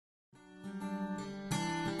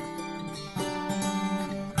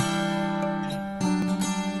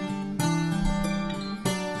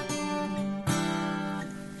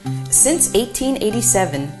Since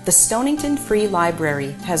 1887, the Stonington Free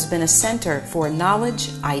Library has been a center for knowledge,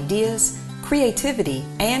 ideas, creativity,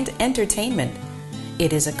 and entertainment.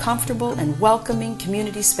 It is a comfortable and welcoming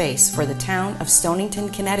community space for the town of Stonington,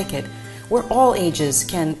 Connecticut, where all ages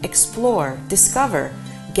can explore, discover,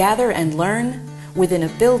 gather, and learn within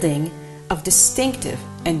a building of distinctive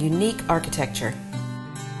and unique architecture.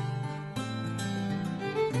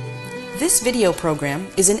 This video program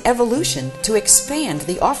is an evolution to expand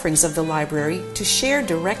the offerings of the library to share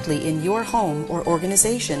directly in your home or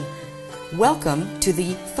organization. Welcome to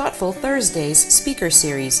the Thoughtful Thursdays speaker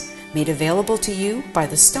series, made available to you by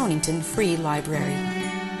the Stonington Free Library.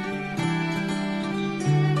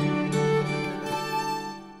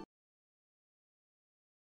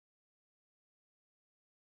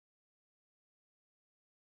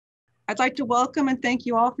 I'd like to welcome and thank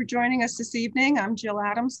you all for joining us this evening. I'm Jill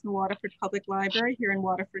Adams from the Waterford Public Library here in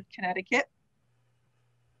Waterford, Connecticut.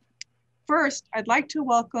 First, I'd like to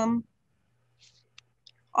welcome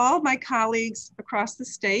all my colleagues across the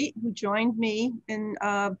state who joined me in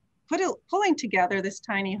pulling together this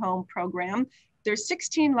tiny home program. There's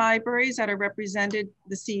 16 libraries that are represented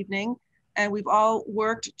this evening, and we've all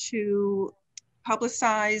worked to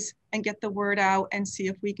publicize and get the word out and see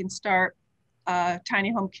if we can start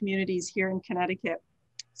tiny home communities here in Connecticut.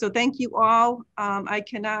 So thank you all. I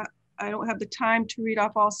don't have the time to read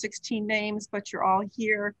off all 16 names, but you're all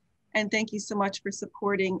here. And thank you so much for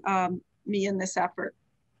supporting me in this effort.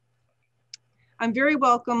 I'm very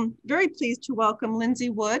pleased to welcome Lindsay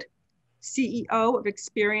Wood, CEO of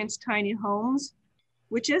Experience Tiny Homes,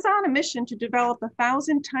 which is on a mission to develop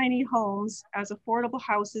 1,000 tiny homes as affordable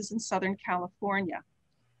houses in Southern California.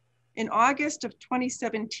 In August of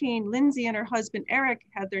 2017, Lindsay and her husband, Eric,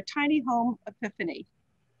 had their tiny home epiphany.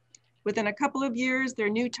 Within a couple of years, their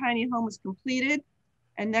new tiny home was completed,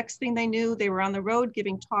 and next thing they knew, they were on the road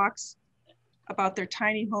giving talks about their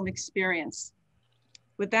tiny home experience.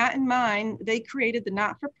 With that in mind, they created the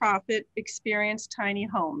not-for-profit Experience Tiny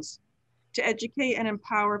Homes to educate and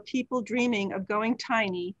empower people dreaming of going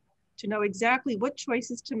tiny to know exactly what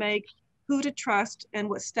choices to make, who to trust, and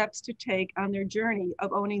what steps to take on their journey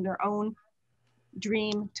of owning their own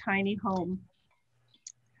dream tiny home.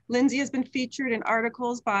 Lindsay has been featured in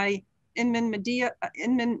articles by Inman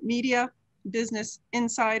Media, Business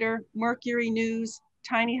Insider, Mercury News,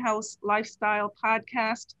 Tiny House Lifestyle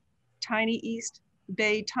Podcast, Tiny East,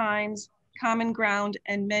 Bay Times, Common Ground,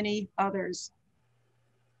 and many others.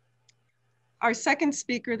 Our second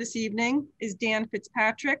speaker this evening is Dan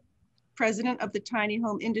Fitzpatrick, President of the Tiny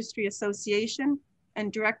Home Industry Association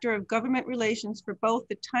and Director of Government Relations for both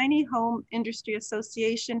the Tiny Home Industry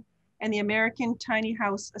Association and the American Tiny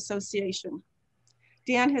House Association.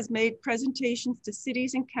 Dan has made presentations to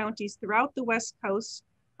cities and counties throughout the West Coast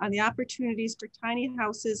on the opportunities for tiny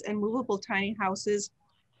houses and movable tiny houses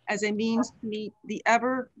as a means to meet the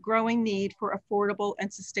ever-growing need for affordable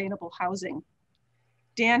and sustainable housing.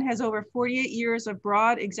 Dan has over 48 years of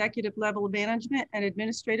broad executive level management and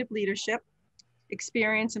administrative leadership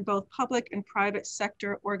experience in both public and private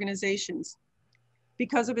sector organizations.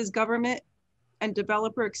 Because of his government and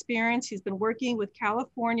developer experience, he's been working with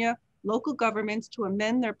California local governments to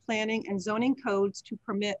amend their planning and zoning codes to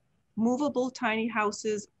permit movable tiny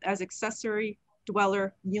houses as accessory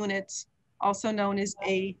dweller units, also known as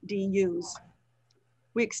ADUs.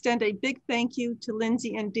 We extend a big thank you to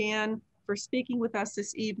Lindsay and Dan for speaking with us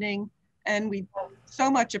this evening, and we so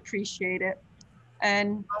much appreciate it,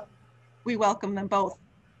 and we welcome them both.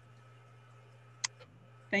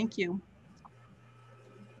 Thank you.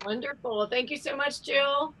 Wonderful. Thank you so much,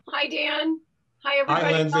 Jill. Hi, Dan. Hi,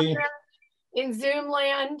 everybody. Hi, Lindsay. In Zoom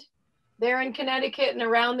land, there in Connecticut and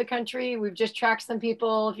around the country. We've just tracked some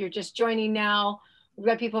people. If you're just joining now, we've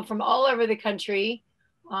got people from all over the country,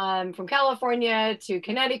 from California to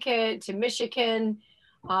Connecticut to Michigan,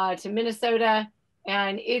 to Minnesota,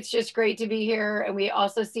 and it's just great to be here. And we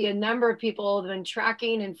also see a number of people who have been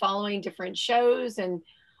tracking and following different shows, and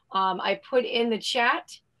I put in the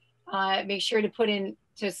chat, make sure to put in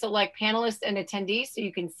to select panelists and attendees so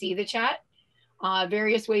you can see the chat,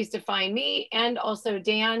 various ways to find me and also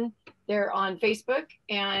Dan there on Facebook.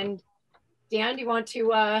 And Dan, do you want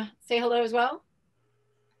to say hello as well?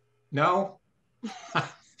 No,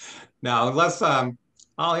 no, let's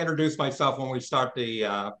I'll introduce myself when we start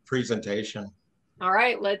the presentation. All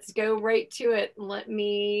right, let's go right to it. Let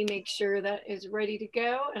me make sure that is ready to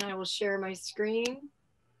go, and I will share my screen.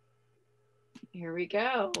 Here we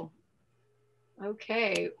go.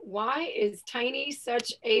 Okay, why is tiny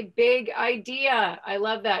such a big idea? I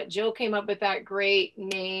love that. Jill came up with that great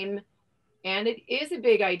name, and it is a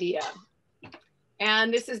big idea.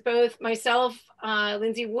 And this is both myself,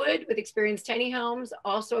 Lindsay Wood with Experience Tiny Homes,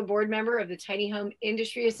 also a board member of the Tiny Home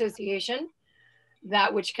Industry Association,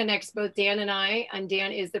 that which connects both Dan and I, and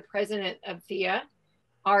Dan is the president of THEA.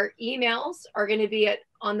 Our emails are going to be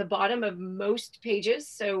on the bottom of most pages.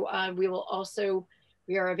 So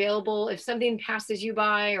we are available. If something passes you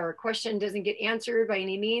by or a question doesn't get answered by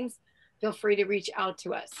any means, feel free to reach out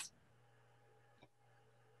to us.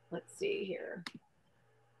 Let's see here.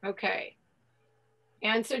 Okay.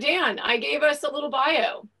 And so Dan, I gave us a little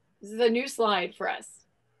bio. This is a new slide for us.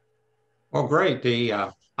 Well, great.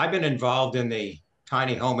 I've been involved in the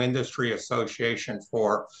Tiny Home Industry Association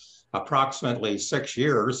for approximately 6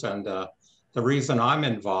 years. And the reason I'm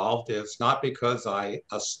involved is not because I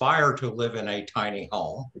aspire to live in a tiny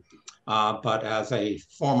home, but as a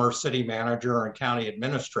former city manager and county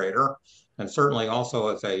administrator, and certainly also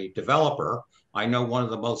as a developer, I know one of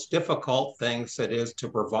the most difficult things it is to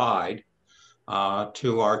provide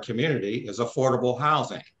to our community is affordable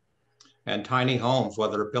housing. And tiny homes,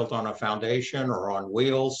 whether built on a foundation or on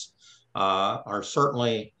wheels, are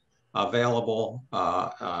certainly available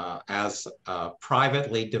as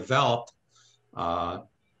privately developed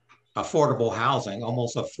affordable housing,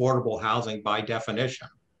 almost affordable housing by definition.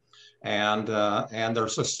 And they're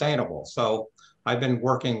sustainable. So I've been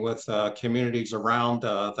working with communities around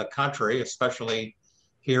the country, especially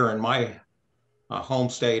here in my home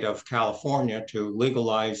state of California, to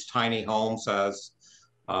legalize tiny homes as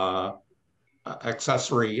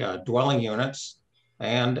accessory dwelling units,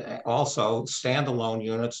 and also standalone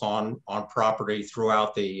units on property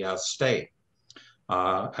throughout the state.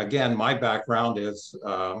 Again, my background is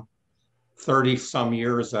 30 some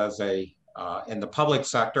years as in the public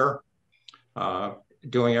sector,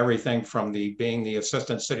 doing everything from being the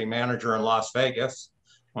assistant city manager in Las Vegas,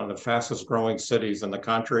 one of the fastest growing cities in the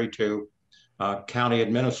country, to county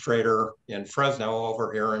administrator in Fresno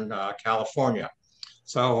over here in California.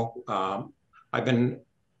 So I've been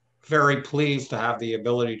very pleased to have the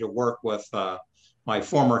ability to work with my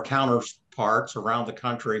former counterparts around the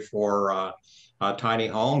country for tiny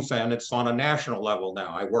homes, and it's on a national level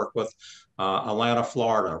now. I work with Atlanta,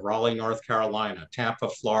 Florida, Raleigh, North Carolina, Tampa,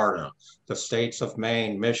 Florida, the states of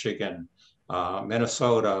Maine, Michigan,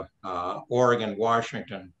 Minnesota, Oregon,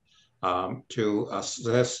 Washington, to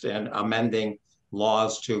assist in amending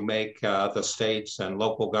laws to make the states and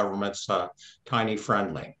local governments tiny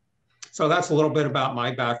friendly. So that's a little bit about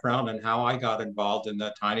my background and how I got involved in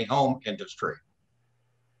the tiny home industry.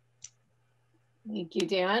 Thank you,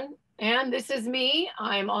 Dan. And this is me.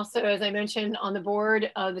 I'm also, as I mentioned, on the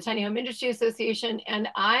board of the Tiny Home Industry Association. And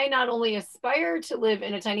I not only aspire to live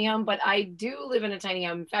in a tiny home, but I do live in a tiny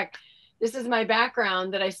home. In fact, this is my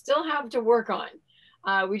background that I still have to work on.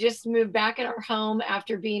 We just moved back in our home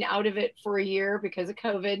after being out of it for a year because of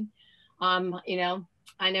COVID. You know,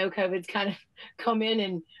 I know COVID's kind of come in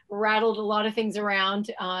and rattled a lot of things around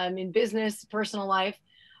in business, personal life.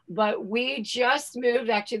 But we just moved.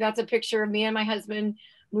 Actually, that's a picture of me and my husband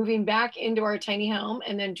moving back into our tiny home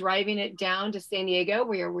and then driving it down to San Diego,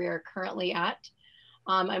 where we are currently at.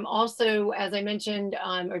 I'm also, as I mentioned,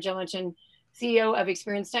 or Jill mentioned, CEO of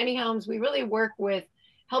Experience Tiny Homes. We really work with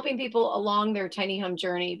helping people along their tiny home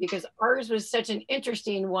journey, because ours was such an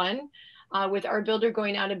interesting one, with our builder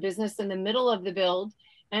going out of business in the middle of the build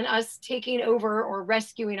and us taking over or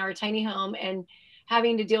rescuing our tiny home and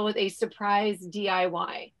having to deal with a surprise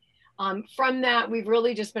DIY. From that, we've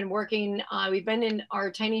really just been working. We've been in our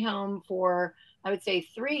tiny home for, I would say,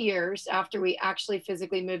 3 years after we actually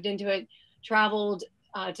physically moved into it, traveled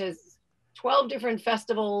to 12 different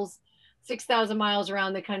festivals, 6,000 miles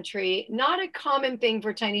around the country. Not a common thing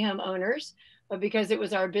for tiny home owners, but because it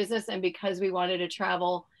was our business and because we wanted to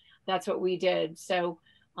travel, that's what we did. So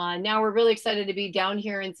now we're really excited to be down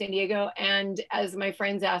here in San Diego. And as my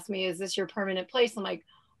friends ask me, is this your permanent place? I'm like,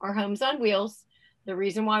 our home's on wheels. The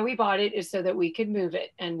reason why we bought it is so that we could move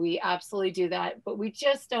it. And we absolutely do that, but we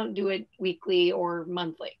just don't do it weekly or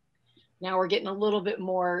monthly. Now we're getting a little bit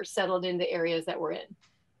more settled in the areas that we're in.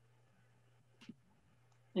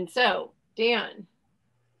 And so, Dan.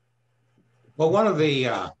 Well, one of the,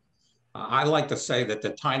 I like to say that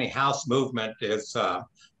the tiny house movement is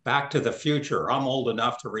back to the future. I'm old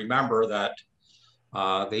enough to remember that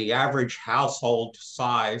the average household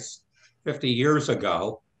size 50 years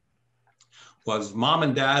ago was mom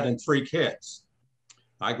and dad and 3 kids.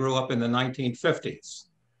 I grew up in the 1950s,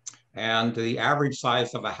 and the average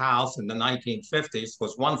size of a house in the 1950s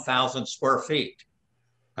was 1,000 square feet.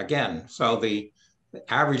 Again, so the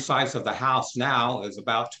average size of the house now is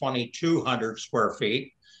about 2,200 square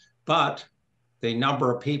feet, but the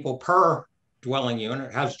number of people per dwelling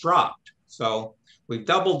unit has dropped. So we've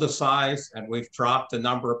doubled the size and we've dropped the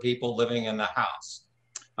number of people living in the house.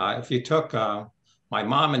 If you took my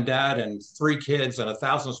mom and dad and 3 kids in a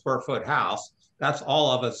 1,000 square foot house, that's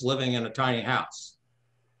all of us living in a tiny house.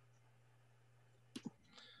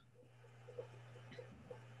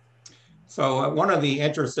 So one of the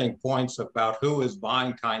interesting points about who is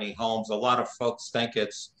buying tiny homes, a lot of folks think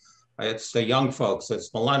it's the young folks,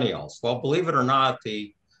 it's millennials. Well, believe it or not,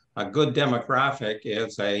 a good demographic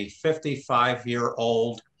is a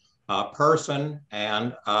 55-year-old person,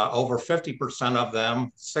 and over 50% of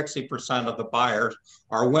them, 60% of the buyers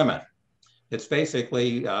are women. It's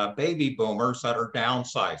basically baby boomers that are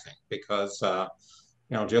downsizing because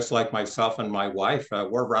you know, just like myself and my wife,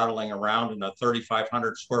 we're rattling around in a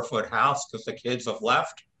 3,500 square foot house because the kids have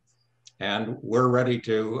left, and we're ready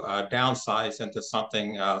to downsize into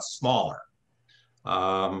something smaller.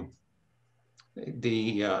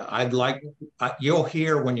 You'll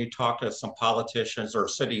hear when you talk to some politicians or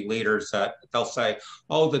city leaders that they'll say,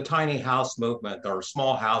 oh, the tiny house movement or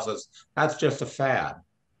small houses, that's just a fad.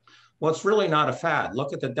 Well, it's really not a fad.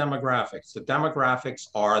 Look at the demographics. The demographics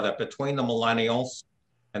are that between the millennials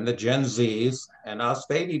and the Gen Zs and us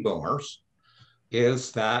baby boomers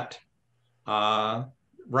is that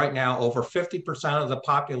right now over 50% of the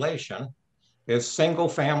population is single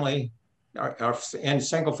family, in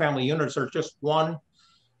single family units. There's just one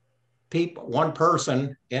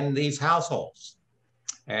person in these households.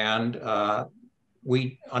 And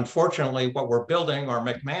we, unfortunately, what we're building are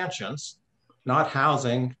McMansions, not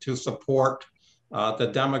housing to support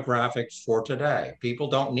the demographics for today. People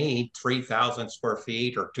don't need 3,000 square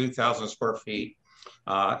feet or 2,000 square feet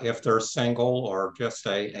if they're single or just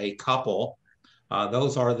a couple.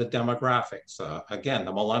 Those are the demographics. Again,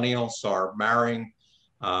 the millennials are marrying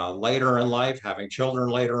later in life, having children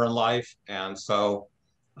later in life. And so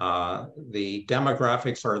the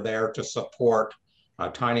demographics are there to support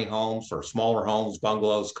tiny homes or smaller homes,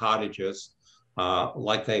 bungalows, cottages,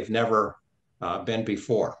 like they've never been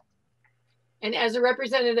before. And as a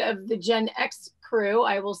representative of the Gen X crew,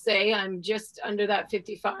 I will say I'm just under that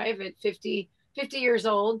 55 at 50 years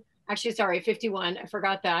old. Actually, sorry, 51. I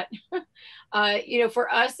forgot that. You know,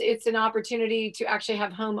 for us, it's an opportunity to actually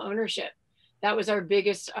have home ownership. That was our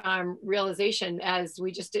biggest realization, as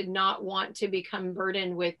we just did not want to become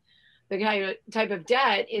burdened with the type of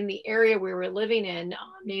debt in the area we were living in,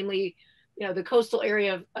 namely, you know, the coastal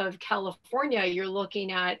area of California. You're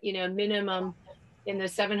looking at, you know, minimum in the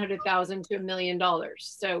 $700,000 to $1 million.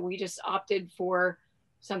 So we just opted for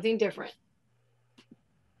something different.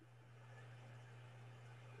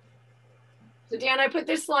 So Dan, I put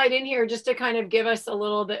this slide in here just to kind of give us a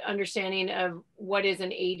little bit understanding of what is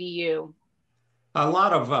an ADU. A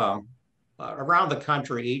lot of, around the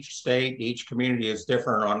country, each state, each community is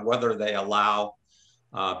different on whether they allow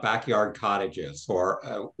backyard cottages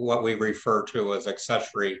or what we refer to as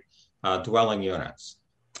accessory dwelling units.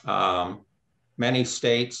 Many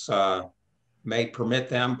states may permit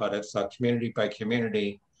them, but it's a community by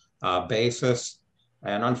community basis.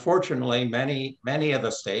 And unfortunately, many of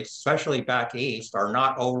the states, especially back east, are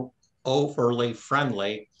not overly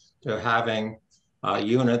friendly to having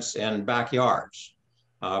units in backyards.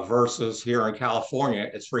 Versus here in California,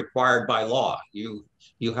 it's required by law. You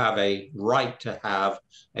have a right to have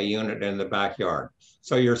a unit in the backyard.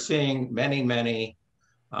 So you're seeing many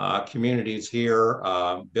communities here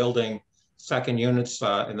building second units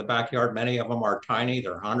in the backyard. Many of them are tiny.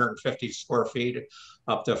 They're 150 square feet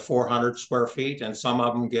up to 400 square feet, and some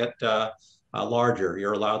of them get larger.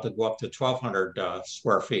 You're allowed to go up to 1,200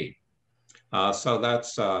 square feet. So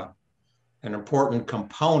that's an important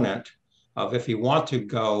component of if you want to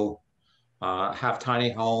go have tiny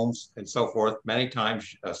homes and so forth. Many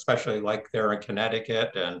times, especially like there in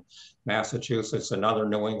Connecticut and Massachusetts and other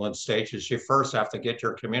New England states, is you first have to get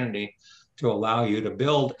your community to allow you to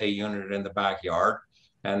build a unit in the backyard,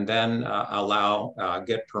 and then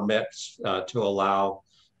get permits to allow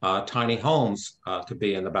tiny homes to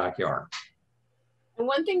be in the backyard. And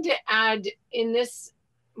one thing to add in this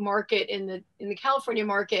market, in the California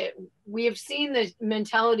market, we have seen the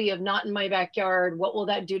mentality of not in my backyard. What will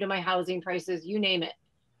that do to my housing prices? You name it.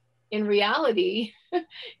 In reality,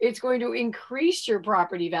 it's going to increase your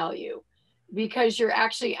property value because you're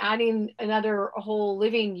actually adding another whole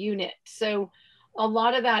living unit. So a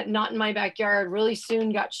lot of that not in my backyard really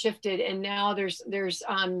soon got shifted. And now there's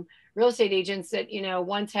real estate agents that, you know,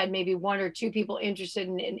 once had maybe 1 or 2 people interested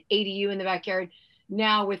in an ADU in the backyard.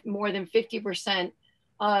 Now with more than 50%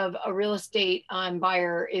 of a real estate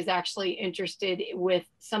buyer is actually interested with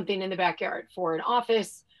something in the backyard for an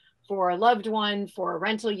office, for a loved one, for a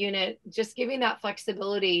rental unit, just giving that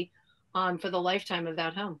flexibility for the lifetime of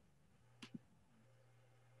that home.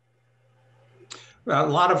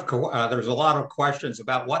 There's a lot of questions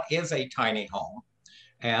about what is a tiny home.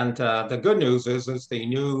 And the good news is the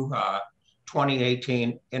new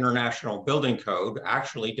 2018 International Building Code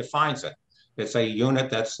actually defines it. It's a unit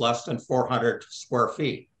that's less than 400 square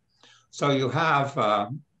feet. So you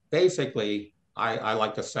have basically, I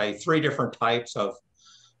like to say, three different types of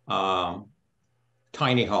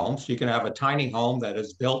tiny homes. You can have a tiny home that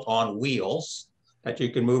is built on wheels that you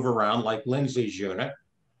can move around like Lindsay's unit,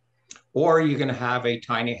 or you can have a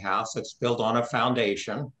tiny house that's built on a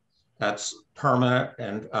foundation that's permanent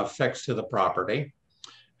and affixed to the property.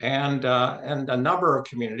 And a number of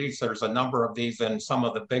communities, there's a number of these in some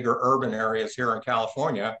of the bigger urban areas here in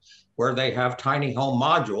California, where they have tiny home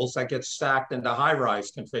modules that get stacked into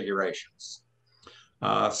high-rise configurations.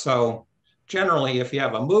 So generally, if you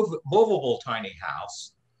have a movable tiny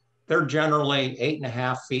house, they're generally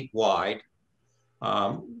 8.5 feet wide.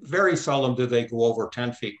 Very seldom do they go over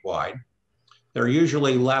 10 feet wide. They're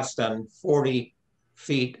usually less than 40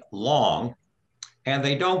 feet long, and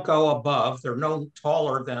they don't go above, they're no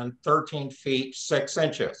taller than 13 feet 6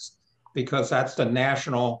 inches, because that's the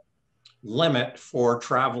national limit for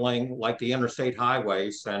traveling like the interstate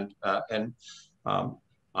highways. And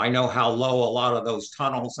I know how low a lot of those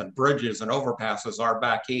tunnels and bridges and overpasses are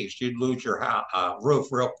back east. You'd lose your roof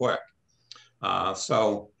real quick.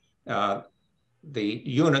 So the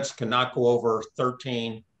units cannot go over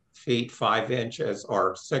 13 feet 5 inches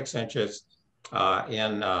or 6 inches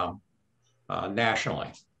nationally.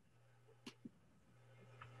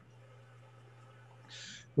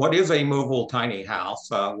 What is a movable tiny house?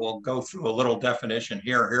 We'll go through a little definition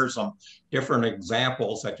here. Here's some different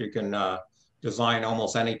examples that you can design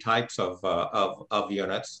almost any types of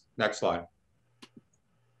units. Next slide.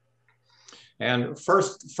 And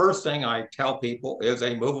first thing I tell people is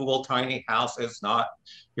a movable tiny house is not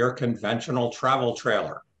your conventional travel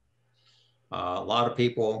trailer. A lot of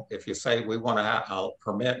people, if you say we want to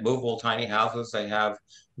permit movable tiny houses, they have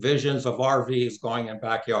visions of RVs going in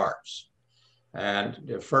backyards. And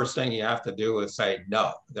the first thing you have to do is say,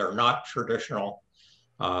 no, they're not traditional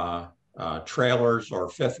trailers or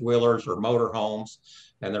fifth wheelers or motorhomes.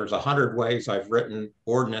 And there's 100 ways I've written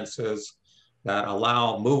ordinances that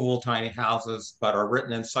allow movable tiny houses, but are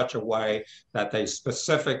written in such a way that they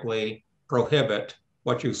specifically prohibit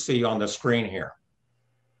what you see on the screen here.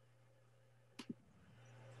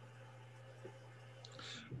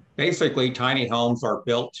 Basically, tiny homes are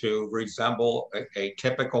built to resemble a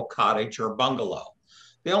typical cottage or bungalow.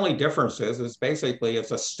 The only difference is basically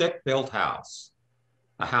it's a stick-built house,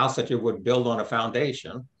 a house that you would build on a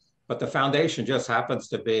foundation, but the foundation just happens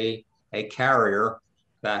to be a carrier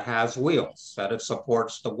that has wheels, that it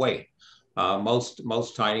supports the weight.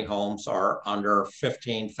 Most tiny homes are under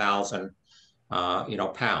 15,000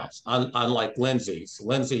 pounds, unlike Lindsay's.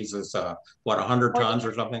 Lindsay's is what, 100 tons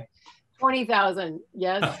or something? 20,000,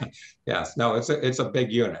 yes. Yes, no, it's a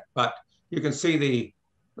big unit, but you can see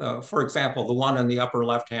for example, the one in the upper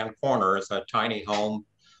left-hand corner is a tiny home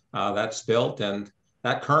that's built, and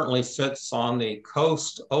that currently sits on the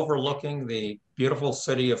coast overlooking the beautiful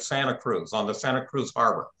city of Santa Cruz, on the Santa Cruz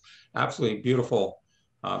Harbor. Absolutely beautiful,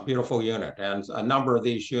 beautiful unit. And a number of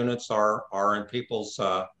these units are in people's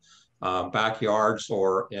backyards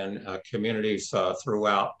or in communities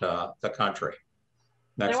throughout the country.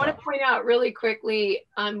 And I want to point out really quickly,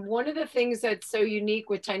 one of the things that's so unique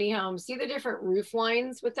with tiny homes, see the different roof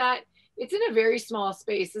lines with that? It's in a very small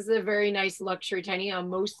space. This is a very nice luxury tiny home,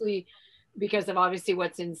 mostly because of obviously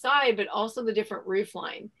what's inside, but also the different roof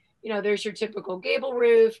line. You know, there's your typical gable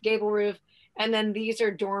roof, and then these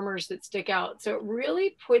are dormers that stick out. So it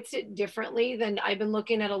really puts it differently than I've been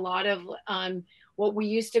looking at a lot of what we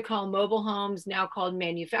used to call mobile homes, now called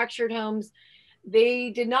manufactured homes. They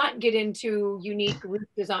did not get into unique roof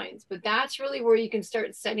designs, but that's really where you can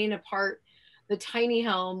start setting apart the tiny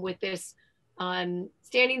home with this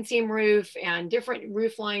standing seam roof and different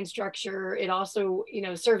roof line structure. It also,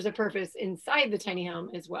 serves a purpose inside the tiny home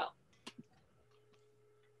as well.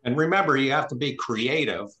 And remember, you have to be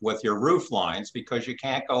creative with your roof lines because you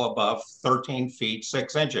can't go above 13 feet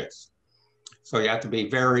 6 inches. So you have to be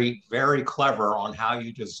very, very clever on how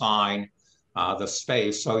you design the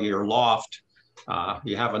space so your loft,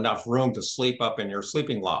 you have enough room to sleep up in your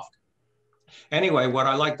sleeping loft. Anyway, what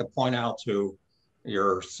I like to point out to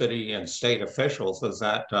your city and state officials is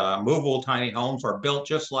that movable tiny homes are built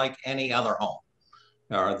just like any other home.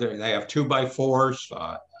 They have 2x4s,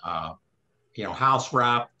 house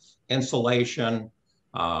wrap, insulation,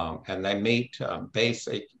 and they meet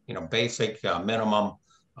basic minimum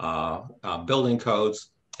building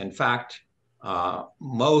codes. In fact, I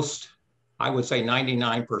would say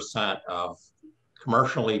 99% of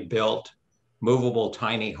commercially built movable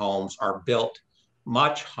tiny homes are built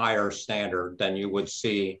much higher standard than you would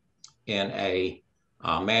see in a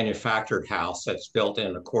manufactured house that's built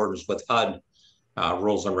in accordance with HUD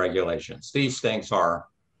rules and regulations. These things are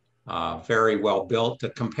very well built. To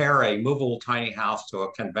compare a movable tiny house to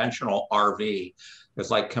a conventional RV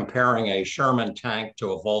is like comparing a Sherman tank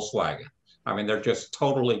to a Volkswagen. I mean, they're just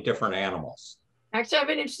totally different animals. Actually, I have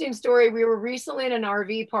an interesting story. We were recently in an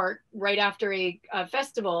RV park right after a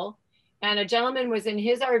festival, and a gentleman was in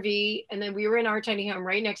his RV, and then we were in our tiny home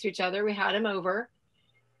right next to each other. We had him over,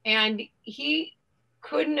 and he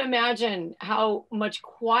couldn't imagine how much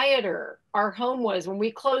quieter our home was when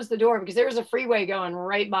we closed the door, because there was a freeway going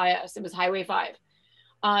right by us. It was Highway 5.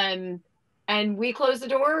 And we closed the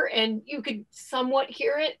door and you could somewhat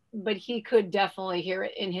hear it, but he could definitely hear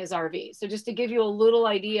it in his RV. So just to give you a little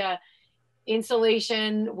idea,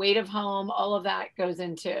 insulation, weight of home, all of that goes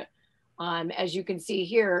into, as you can see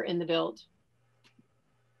here in the build.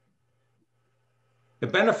 The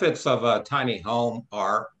benefits of a tiny home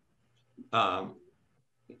are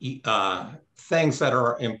things that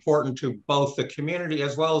are important to both the community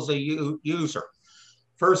as well as the user.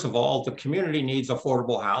 First of all, the community needs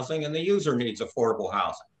affordable housing and the user needs affordable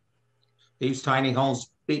housing. These tiny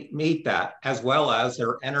homes meet that, as well as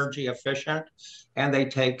they're energy efficient and they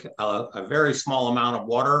take a very small amount of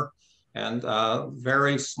water and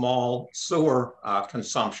very small sewer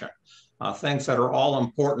consumption. Things that are all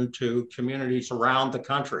important to communities around the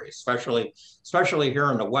country, especially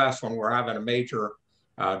here in the West when we're having a major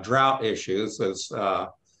drought issues. Is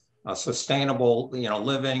sustainable,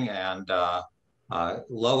 living and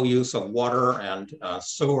low use of water and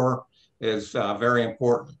sewer is very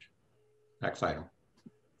important. Next item.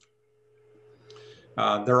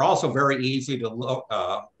 They're also very easy to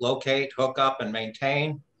locate, hook up, and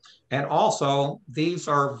maintain. And also, these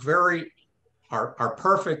are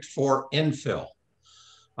perfect for infill,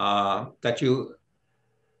 that you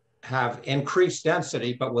have increased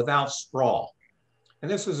density, but without sprawl. And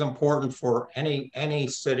this is important for any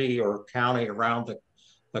city or county around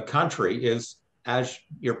the country, is as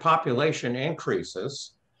your population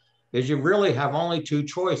increases, is you really have only two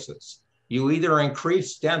choices. You either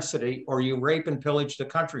increase density or you rape and pillage the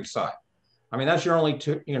countryside. I mean, that's your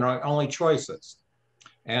only choices.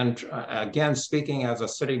 And again, speaking as a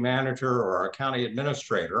city manager or a county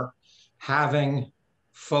administrator, having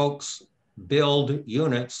folks build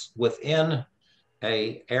units within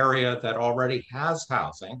an area that already has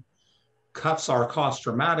housing cuts our costs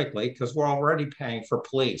dramatically, because we're already paying for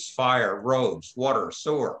police, fire, roads, water,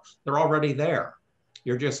 sewer. They're already there.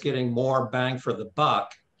 You're just getting more bang for the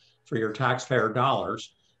buck for your taxpayer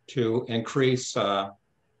dollars to increase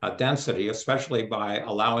density, especially by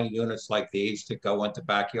allowing units like these to go into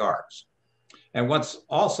backyards. And what's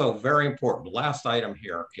also very important, the last item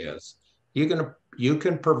here is you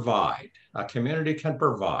can provide, a community can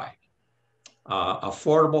provide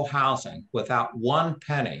affordable housing without 1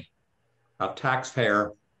 penny of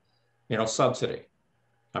taxpayer, subsidy.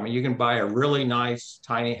 I mean, you can buy a really nice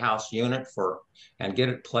tiny house unit and get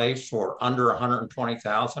it placed for under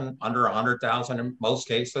 120,000, under 100,000 in most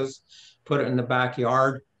cases, put it in the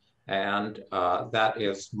backyard. And that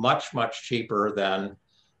is much, much cheaper than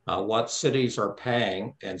what cities are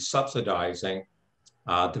paying and subsidizing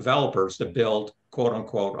developers to build quote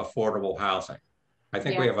unquote affordable housing. I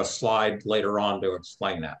think we have a slide later on to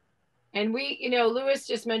explain that. And Louis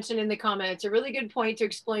just mentioned in the comments, a really good point to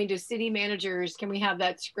explain to city managers, can we have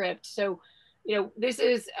that script? So, this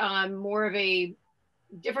is more of a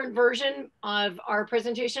different version of our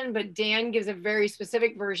presentation, but Dan gives a very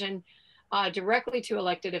specific version directly to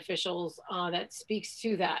elected officials that speaks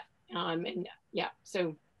to that.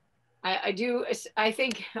 So I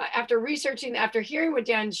think after hearing what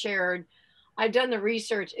Dan shared, I've done the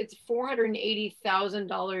research. It's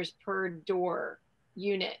 $480,000 per door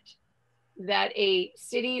unit that a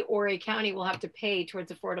city or a county will have to pay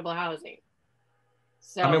towards affordable housing.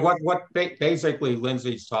 So I mean, what basically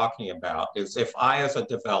Lindsay's talking about is, if I, as a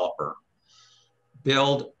developer,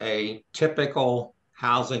 build a typical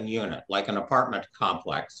housing unit, like an apartment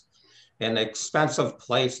complex, in expensive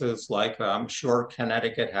places, like I'm sure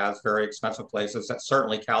Connecticut has very expensive places,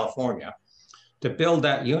 certainly California, to build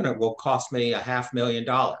that unit will cost me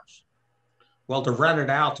 $500,000. Well, to rent it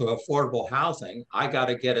out to affordable housing, I got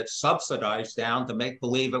to get it subsidized down to make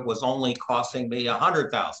believe it was only costing me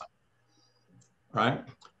 $100,000, right?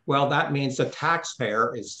 Well, that means the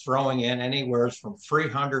taxpayer is throwing in anywhere from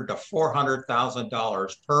 $300,000 to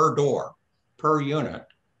 $400,000 per door, per unit,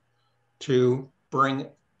 to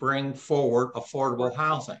bring forward affordable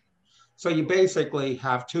housing. So you basically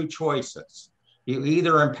have two choices. You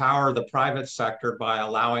either empower the private sector by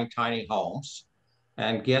allowing tiny homes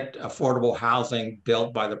and get affordable housing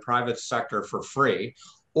built by the private sector for free,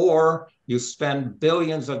 or you spend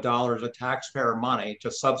billions of dollars of taxpayer money to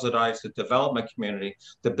subsidize the development community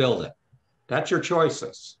to build it. That's your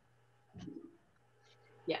choices.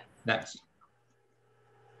 Yeah. Next.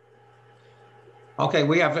 Okay,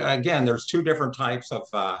 we have, again, there's two different types of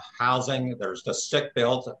housing. There's the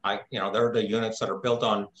stick-built, they're the units that are built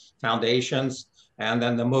on foundations, and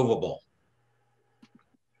then the movable.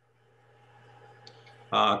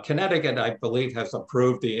 Connecticut, I believe, has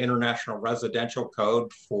approved the International Residential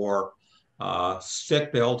Code for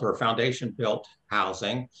stick-built or foundation-built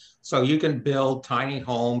housing. So you can build tiny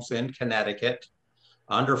homes in Connecticut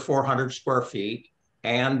under 400 square feet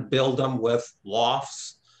and build them with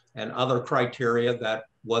lofts and other criteria that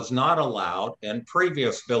was not allowed in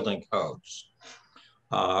previous building codes.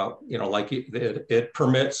 Like it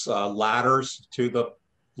permits ladders to the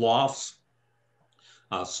lofts,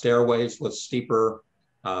 stairways with steeper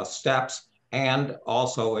steps, and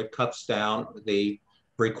also it cuts down the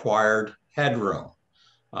required headroom.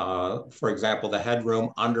 For example, the headroom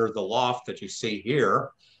under the loft that you see here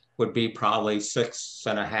would be probably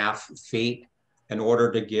 6.5 feet in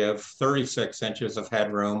order to give 36 inches of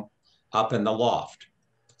headroom up in the loft.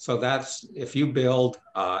 So that's, if you build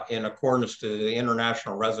in accordance to the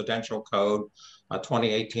International Residential Code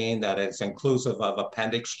 2018, that is inclusive of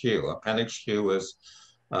Appendix Q. Appendix Q is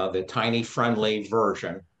the tiny friendly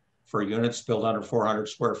version for units built under 400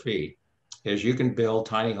 square feet, is you can build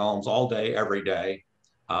tiny homes all day, every day,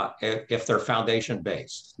 if they're foundation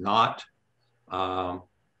based, not on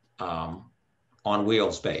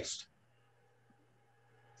wheels based.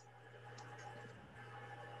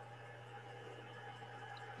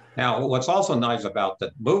 Now, what's also nice about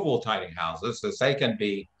the movable tiny houses is they can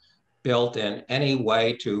be built in any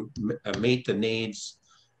way to meet the needs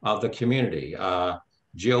of the community.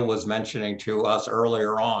 Jill was mentioning to us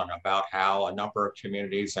earlier on about how a number of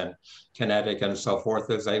communities in Connecticut and so forth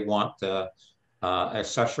is they want the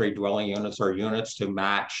accessory dwelling units or units to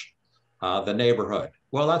match the neighborhood.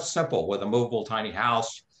 Well, that's simple. With a movable tiny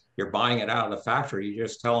house, you're buying it out of the factory. You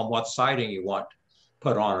just tell them what siding you want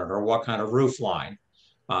put on it or what kind of roof line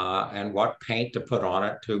and what paint to put on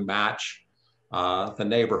it to match the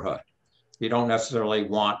neighborhood. You don't necessarily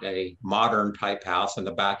want a modern type house in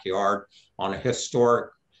the backyard on a historic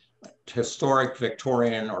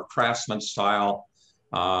Victorian or craftsman style,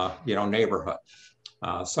 neighborhood.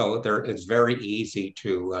 So it's very easy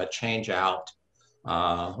to change out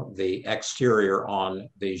the exterior on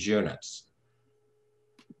these units.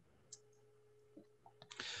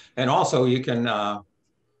 And also you can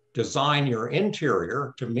design your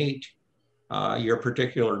interior to meet your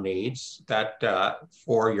particular needs that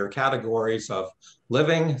for your categories of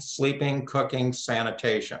living, sleeping, cooking,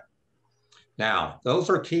 sanitation. Now, those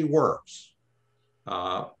are key words.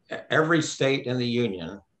 Every state in the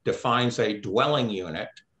union defines a dwelling unit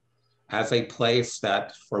as a place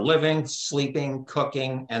that for living, sleeping,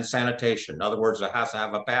 cooking, and sanitation. In other words, it has to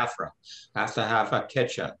have a bathroom, has to have a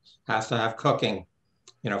kitchen, has to have cooking,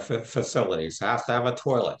 facilities, has to have a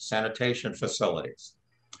toilet, sanitation facilities.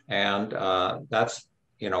 And that's,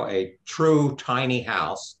 a true tiny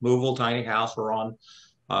house, movable tiny house or on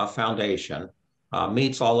foundation,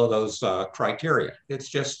 meets all of those criteria. It's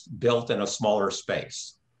just built in a smaller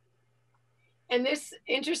space. And this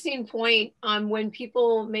interesting point when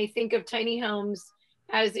people may think of tiny homes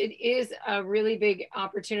as it is a really big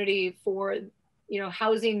opportunity for,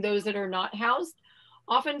 housing those that are not housed.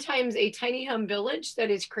 Oftentimes a tiny home village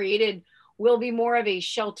that is created will be more of a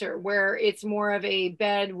shelter where it's more of a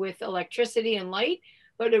bed with electricity and light,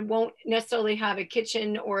 but it won't necessarily have a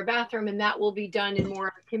kitchen or a bathroom, and that will be done in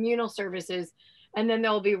more communal services. And then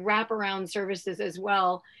there'll be wraparound services as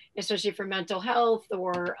well, especially for mental health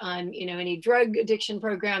or, any drug addiction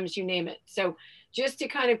programs, you name it. So just to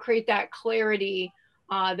kind of create that clarity,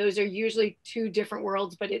 those are usually two different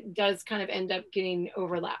worlds, but it does kind of end up getting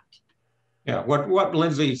overlapped. Yeah, what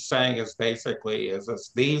Lindsay's saying is basically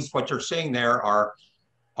what you're seeing there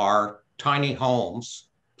are tiny homes.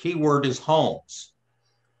 Keyword is homes.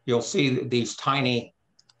 You'll see these tiny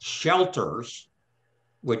shelters,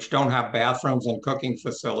 which don't have bathrooms and cooking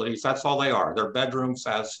facilities. That's all they are. They're bedrooms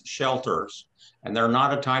as shelters, and they're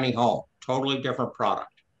not a tiny home. Totally different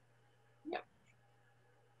product. Yep.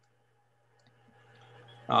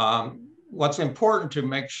 What's important to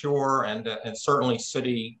make sure, and certainly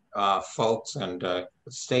city folks and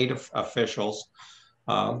state officials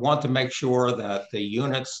want to make sure that the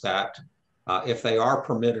units that, if they are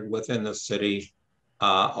permitted within the city,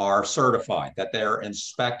 are certified, that they're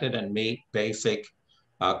inspected and meet basic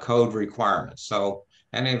code requirements. So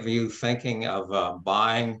any of you thinking of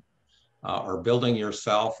buying or building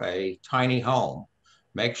yourself a tiny home,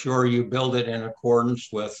 make sure you build it in accordance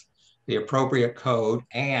with the appropriate code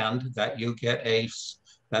and that you get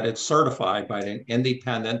that it's certified by an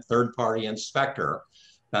independent third-party inspector,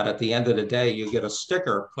 that at the end of the day, you get a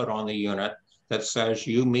sticker put on the unit that says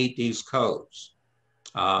you meet these codes.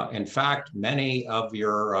 In fact, many of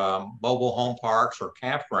your mobile home parks or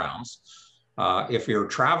campgrounds, if you're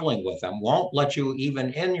traveling with them, won't let you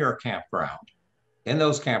even in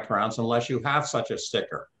those campgrounds unless you have such a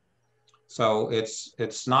sticker. So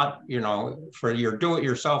it's not, you know, for your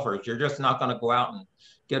do-it-yourselfers, you're just not going to go out and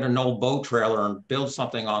get an old boat trailer and build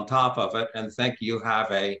something on top of it and think you have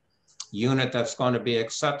a unit that's going to be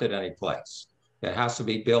accepted any place. It has to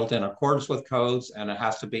be built in accordance with codes, and it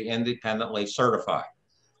has to be independently certified.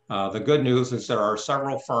 The good news is there are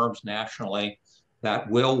several firms nationally that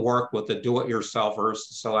will work with the do-it-yourselfers.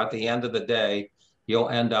 So at the end of the day, you'll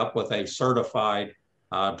end up with a certified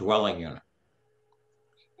dwelling unit.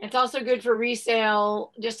 It's also good for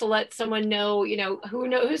resale, just to let someone know, you know,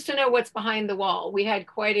 who's to know what's behind the wall. We had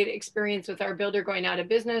quite an experience with our builder going out of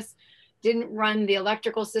business, didn't run the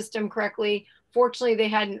electrical system correctly. Fortunately, they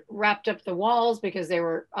hadn't wrapped up the walls because they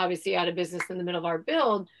were obviously out of business in the middle of our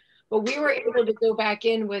build, but we were able to go back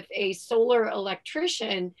in with a solar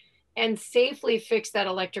electrician and safely fix that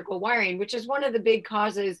electrical wiring, which is one of the big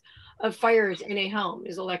causes of fires in a home,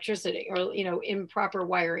 is electricity, or, you know, improper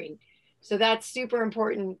wiring. So that's super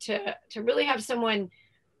important to really have someone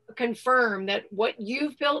confirm that what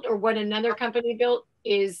you've built or what another company built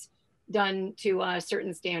is done to a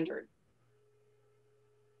certain standard.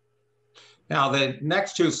 Now, the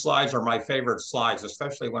next two slides are my favorite slides,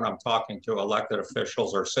 especially when I'm talking to elected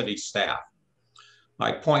officials or city staff.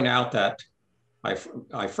 I point out that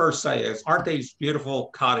I first say is, aren't these beautiful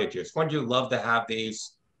cottages? Wouldn't you love to have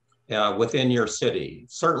these within your city?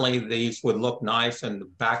 Certainly these would look nice in the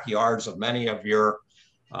backyards of many of your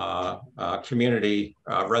community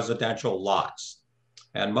residential lots.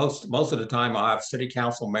 And most of the time I'll have city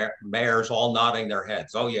council mayors all nodding their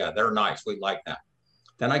heads. Oh yeah, they're nice, we like that.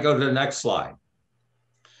 Then I go to the next slide.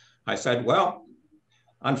 I said, well,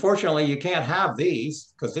 unfortunately you can't have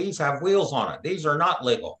these because these have wheels on it. These are not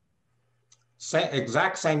legal.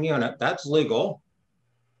 Exact same unit, that's legal.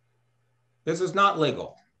 This is not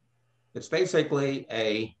legal. It's basically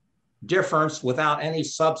a difference without any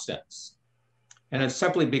substance. And it's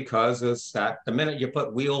simply because it's that the minute you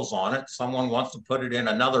put wheels on it, someone wants to put it in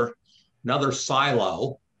another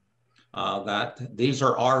silo, that these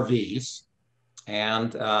are RVs,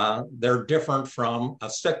 and they're different from a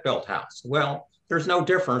stick-built house. Well, there's no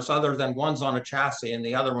difference other than one's on a chassis and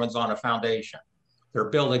the other one's on a foundation. They're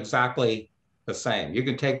built exactly the same. You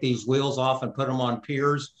can take these wheels off and put them on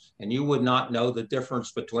piers, and you would not know the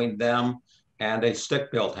difference between them and a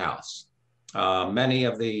stick-built house. Many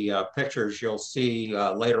of the pictures you'll see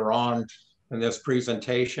later on in this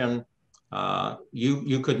presentation,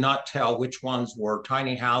 you could not tell which ones were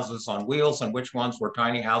tiny houses on wheels and which ones were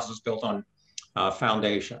tiny houses built on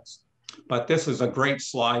foundations. But this is a great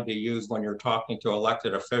slide to use when you're talking to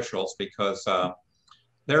elected officials, because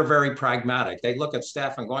they're very pragmatic. They look at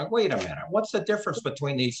staff and going, wait a minute, what's the difference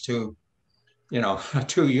between these two,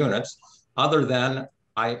 two units, other than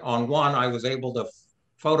on one, I was able to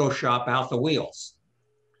Photoshop out the wheels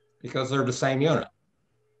because they're the same unit.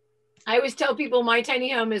 I always tell people my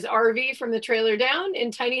tiny home is RV from the trailer down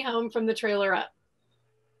and tiny home from the trailer up.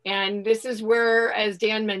 And this is where, as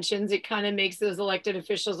Dan mentions, it kind of makes those elected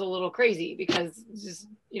officials a little crazy, because just,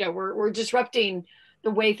 we're disrupting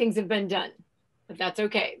the way things have been done. But that's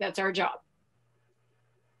okay. That's our job.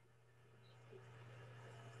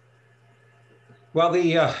 Well,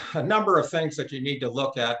 a number of things that you need to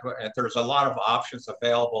look at, there's a lot of options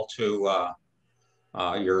available to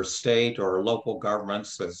your state or local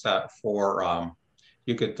governments, is that for,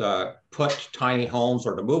 you could put tiny homes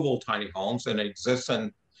or movable tiny homes in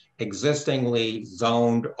existingly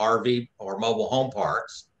zoned RV or mobile home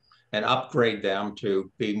parks and upgrade them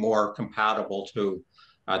to be more compatible to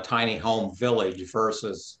a tiny home village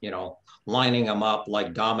versus, lining them up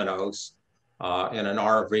like dominoes in an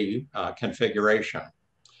RV configuration.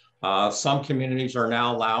 Some communities are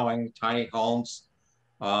now allowing tiny homes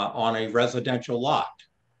on a residential lot.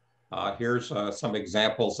 Here's some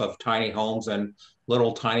examples of tiny homes and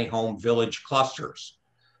little tiny home village clusters.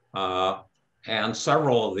 And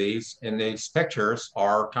several of these in these pictures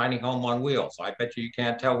are tiny home on wheels. I bet you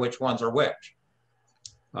can't tell which ones are which.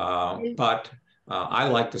 But I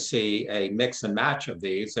like to see a mix and match of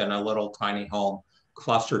these in a little tiny home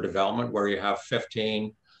cluster development where you have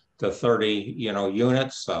 15 to 30,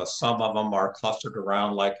 units. Some of them are clustered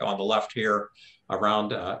around, like on the left here,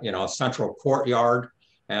 around, a central courtyard,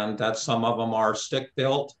 and that some of them are stick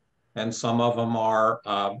built and some of them are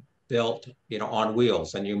built, on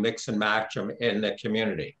wheels, and you mix and match them in the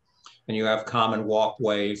community. And you have common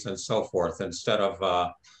walkways and so forth, instead of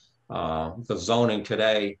the zoning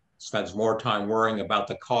today spends more time worrying about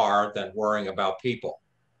the car than worrying about people.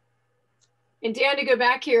 And Dan, to go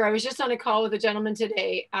back here, I was just on a call with a gentleman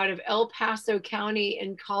today out of El Paso County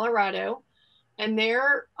in Colorado, and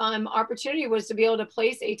their opportunity was to be able to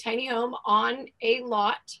place a tiny home on a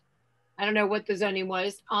lot. I don't know what the zoning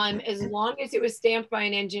was, as long as it was stamped by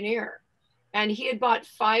an engineer. And he had bought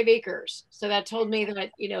 5 acres. So that told me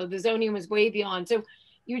that, the zoning was way beyond. So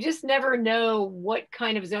you just never know what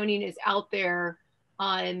kind of zoning is out there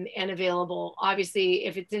and available. Obviously,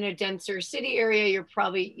 if it's in a denser city area, you're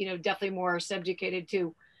probably, definitely more subjugated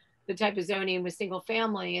to the type of zoning with single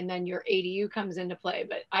family, and then your ADU comes into play.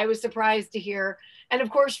 But I was surprised to hear, and of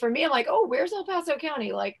course for me, I'm like, oh, where's El Paso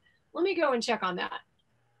County? Like, let me go and check on that.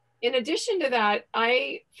 In addition to that,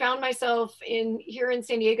 I found myself here in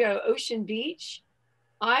San Diego, Ocean Beach.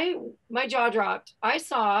 My jaw dropped. I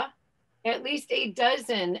saw at least a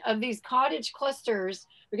dozen of these cottage clusters,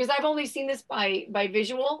 because I've only seen this by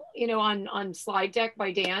visual, on slide deck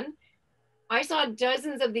by Dan. I saw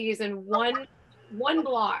dozens of these in one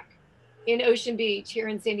block in Ocean Beach here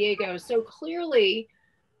in San Diego. So clearly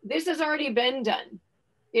this has already been done,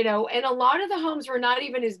 and a lot of the homes were not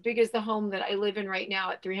even as big as the home that I live in right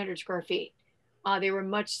now at 300 square feet. They were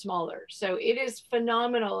much smaller. So it is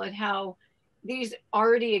phenomenal at how these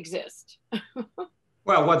already exist.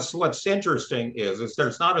 Well, what's interesting is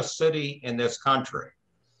there's not a city in this country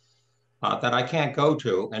that I can't go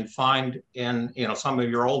to and find in some of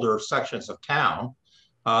your older sections of town,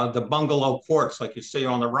 the bungalow courts like you see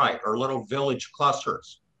on the right, or little village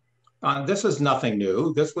clusters. This is nothing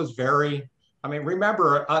new. This was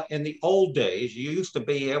remember in the old days, you used to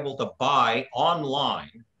be able to buy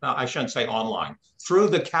online. Now, I shouldn't say online, through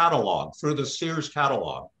the catalog, through the Sears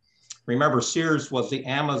catalog. Remember, Sears was the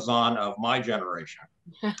Amazon of my generation.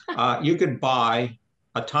 You could buy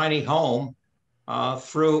a tiny home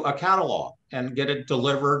through a catalog and get it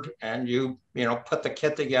delivered, and you put the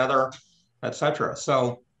kit together, etc.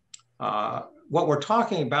 So what we're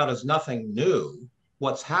talking about is nothing new.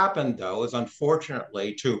 What's happened, though, is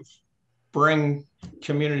unfortunately to bring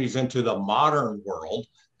communities into the modern world,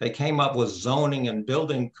 they came up with zoning and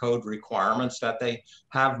building code requirements that they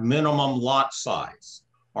have minimum lot size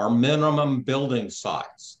or minimum building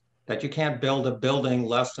size, that you can't build a building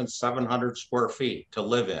less than 700 square feet to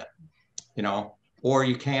live in, or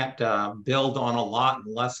you can't build on a lot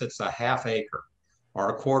unless it's a half acre or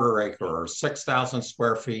a quarter acre or 6,000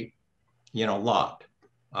 square feet, lot.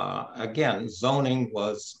 Again, zoning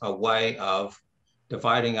was a way of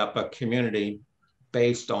dividing up a community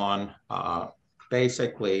based on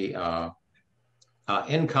basically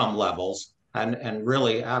income levels, and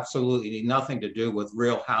really absolutely nothing to do with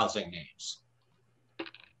real housing needs.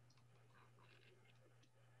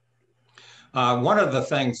 One of the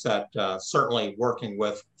things that certainly working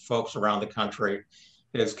with folks around the country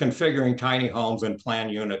is configuring tiny homes and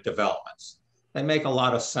planned unit developments. They make a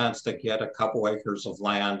lot of sense to get a couple acres of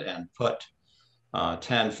land and put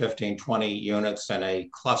 10, 15, 20 units in a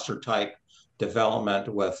cluster type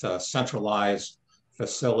development with centralized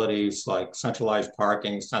facilities like centralized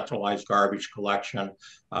parking, centralized garbage collection,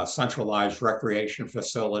 centralized recreation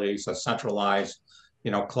facilities, a centralized,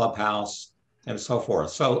 clubhouse, and so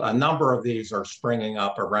forth. So a number of these are springing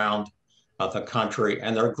up around the country,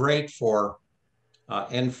 and they're great for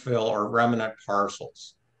infill or remnant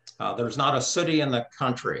parcels. There's not a city in the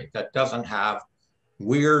country that doesn't have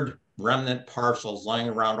weird remnant parcels laying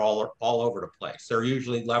around all over the place. They're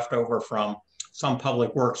usually left over from some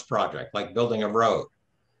public works project, like building a road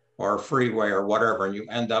or a freeway or whatever, and you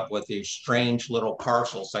end up with these strange little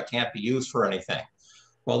parcels that can't be used for anything.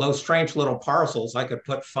 Well, those strange little parcels, I could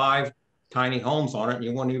put 5 tiny homes on it and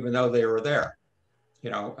you wouldn't even know they were there.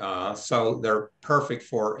 So they're perfect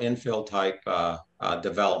for infill type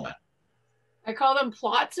development. I call them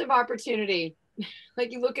plots of opportunity.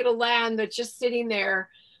 Like you look at a land that's just sitting there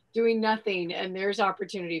doing nothing, and there's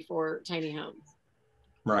opportunity for tiny homes.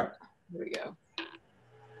 Right. There we go.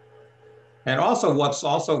 And also what's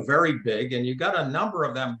also very big, and you got a number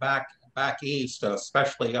of them back east,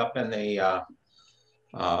 especially up in the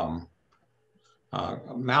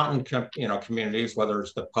mountain communities, whether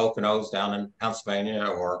it's the Poconos down in Pennsylvania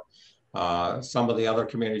or some of the other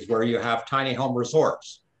communities where you have tiny home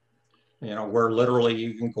resorts, where literally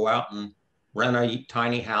you can go out and rent a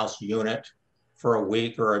tiny house unit for a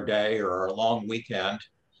week or a day or a long weekend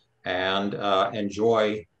and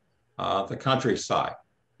enjoy the countryside.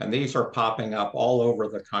 And these are popping up all over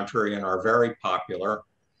the country and are very popular.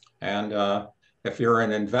 And if you're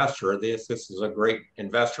an investor, this is a great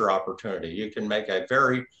investor opportunity. You can make a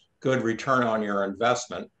very good return on your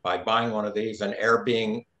investment by buying one of these and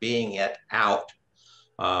Airbnb it out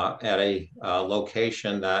at a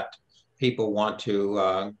location that people want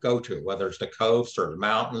to go to, whether it's the coast or the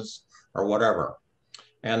mountains or whatever.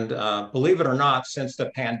 And believe it or not, since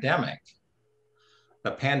the pandemic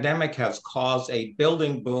has caused a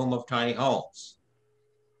building boom of tiny homes.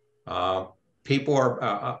 People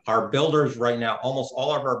our builders right now, almost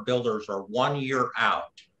all of our builders are 1 year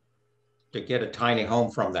out to get a tiny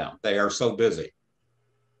home from them. They are so busy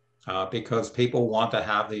because people want to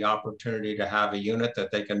have the opportunity to have a unit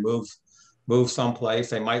that they can move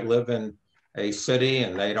someplace. They might live in a city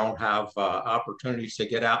and they don't have opportunities to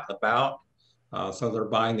get out and about. So they're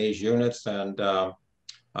buying these units and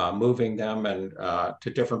moving them and to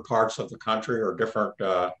different parts of the country or different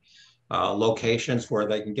locations where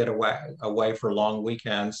they can get away for long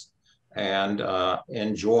weekends and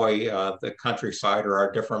enjoy the countryside or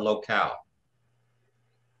a different locale.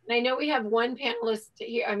 And I know we have one panelist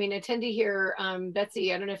here, attendee here,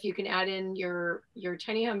 Betsy. I don't know if you can add in your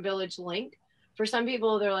tiny home village link. For some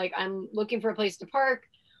people, they're like, I'm looking for a place to park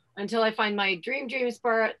until I find my dream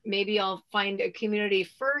spot. Maybe I'll find a community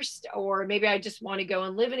first, or maybe I just want to go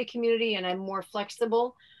and live in a community and I'm more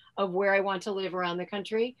flexible of where I want to live around the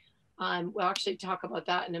country. We'll actually talk about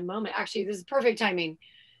that in a moment. Actually, this is perfect timing.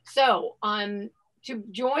 So to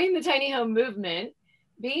join the tiny home movement,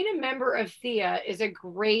 being a member of THEA is a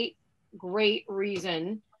great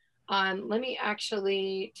reason. Let me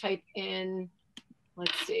actually type in,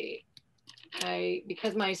 let's see,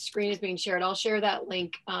 because my screen is being shared, I'll share that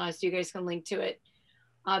link so you guys can link to it.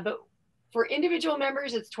 But for individual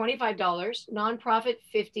members, it's $25, nonprofit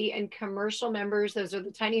 $50, and commercial members, those are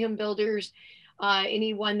the tiny home builders,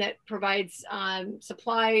 anyone that provides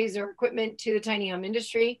supplies or equipment to the tiny home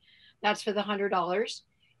industry, that's for the $100.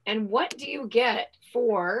 And what do you get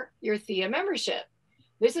for your THEA membership?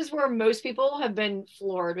 This is where most people have been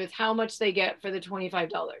floored with how much they get for the $25.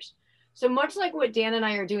 So much like what Dan and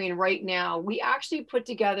I are doing right now, we actually put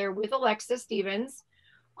together with Alexa Stevens,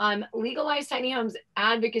 Legalized Tiny Homes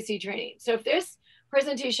advocacy training. So if this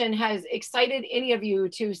presentation has excited any of you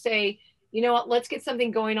to say, you know what, let's get something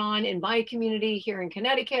going on in my community here in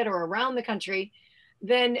Connecticut or around the country,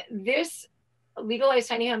 then this Legalized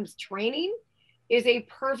Tiny Homes training is a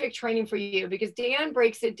perfect training for you, because Dan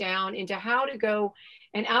breaks it down into how to go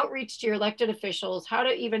and outreach to your elected officials, how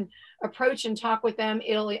to even approach and talk with them.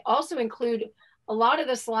 It'll also include a lot of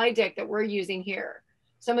the slide deck that we're using here.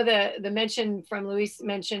 Some of the mention from Luis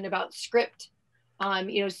mentioned about script,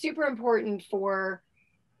 super important for,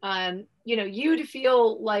 you to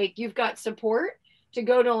feel like you've got support to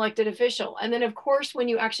go to an elected official. And then of course, when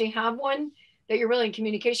you actually have one that you're really in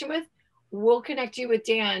communication with, we'll connect you with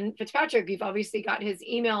Dan Fitzpatrick. You've obviously got his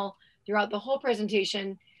email throughout the whole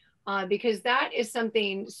presentation, because that is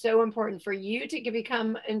something so important for you to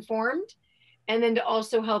become informed, and then to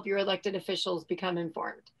also help your elected officials become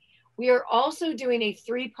informed. We are also doing a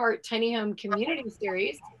 3-part tiny home community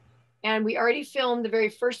series, and we already filmed the very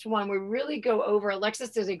first one. We really go over,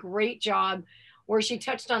 Alexis does a great job where she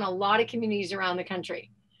touched on a lot of communities around the country.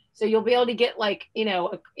 So you'll be able to get I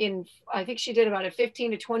think she did about a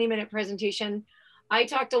 15 to 20 minute presentation. I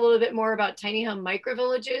talked a little bit more about tiny home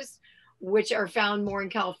microvillages, which are found more in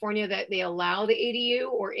California, that they allow the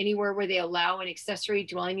ADU, or anywhere where they allow an accessory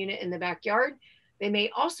dwelling unit in the backyard. They may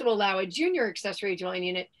also allow a junior accessory dwelling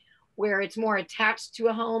unit where it's more attached to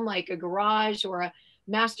a home, like a garage or a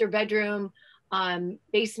master bedroom,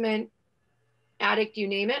 basement, attic, you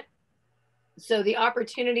name it. So the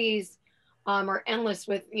opportunities are endless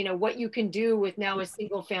with what you can do with now a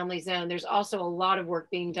single family zone. There's also a lot of work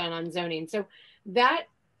being done on zoning. So that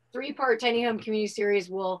 3-part tiny home community series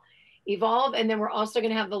will evolve. And then we're also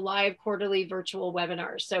going to have the live quarterly virtual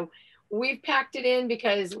webinars. So we've packed it in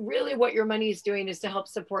because really what your money is doing is to help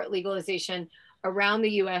support legalization around the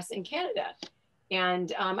US and Canada.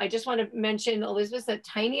 And I just want to mention, Elizabeth's at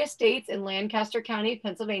Tiny Estates in Lancaster County,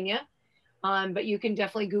 Pennsylvania. But you can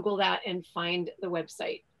definitely Google that and find the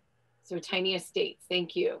website. So Tiny Estates,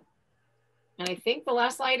 thank you. And I think the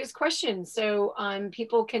last slide is questions. So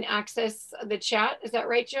people can access the chat. Is that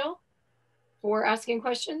right, Jill, for asking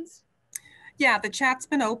questions? Yeah, the chat's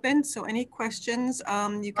been open. So any questions,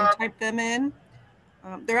 you can type them in.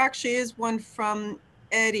 There actually is one from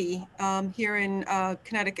Eddie here in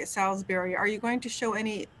Connecticut, Salisbury. Are you going to show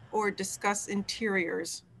any or discuss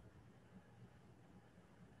interiors?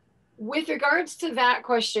 With regards to that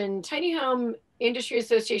question, tiny home Industry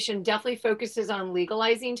Association definitely focuses on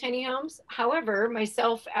legalizing tiny homes. However,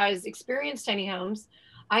 myself as experienced tiny homes,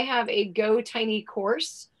 I have a Go Tiny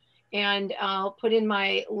course, and I'll put in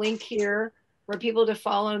my link here for people to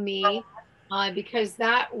follow me, because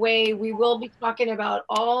that way we will be talking about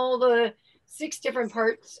all the 6 different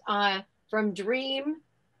parts, from dream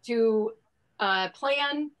to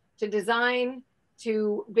plan to design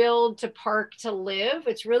to build to park to live.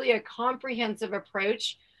 It's really a comprehensive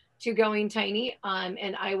approach to going tiny,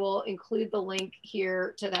 and I will include the link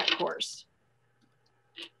here to that course.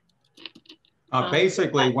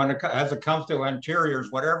 Basically, as it comes to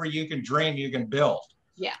interiors, whatever you can dream, you can build.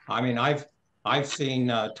 Yeah. I mean, I've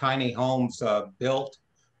seen tiny homes built.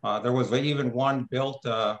 There was even one built.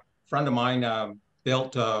 A friend of mine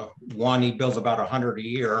built one. He builds about 100 a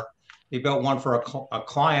year. He built one for a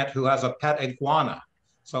client who has a pet iguana.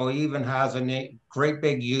 So he even has a great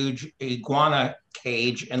big, huge iguana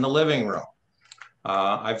cage in the living room.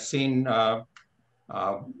 I've seen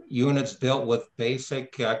units built with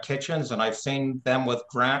basic kitchens, and I've seen them with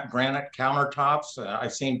granite countertops.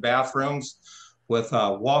 I've seen bathrooms with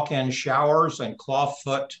walk-in showers and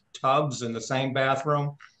clawfoot tubs in the same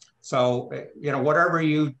bathroom. So, whatever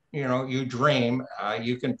you dream,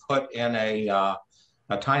 you can put in a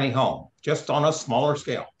tiny home, just on a smaller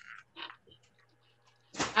scale.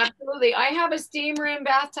 Absolutely. I have a steam room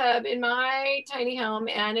bathtub in my tiny home,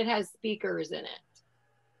 and it has speakers in it.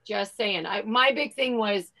 Just saying. My big thing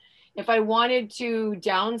was, if I wanted to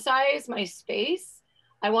downsize my space,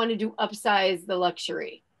 I wanted to upsize the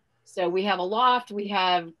luxury. So we have a loft, we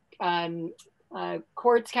have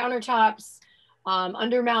quartz countertops,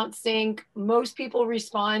 undermount sink. Most people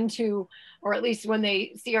respond to, or at least when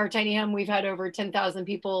they see our tiny home, we've had over 10,000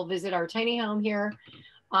 people visit our tiny home here,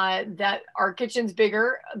 that our kitchen's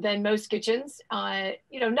bigger than most kitchens,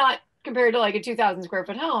 not compared to like a 2,000 square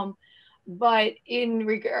foot home, but in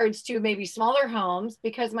regards to maybe smaller homes,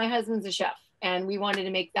 because my husband's a chef and we wanted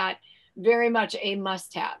to make that very much a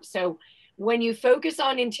must have. So when you focus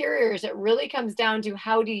on interiors, it really comes down to,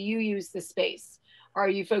 how do you use the space? Are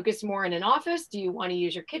you focused more in an office? Do you want to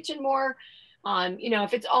use your kitchen more?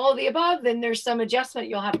 If it's all of the above, then there's some adjustment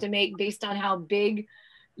you'll have to make based on how big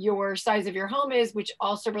your size of your home is, which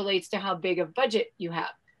also relates to how big of budget you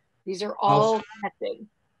have. These are all connected.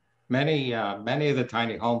 Many of the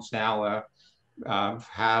tiny homes now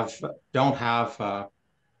don't have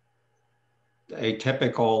a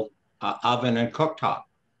typical oven and cooktop.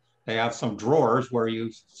 They have some drawers where you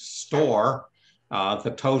store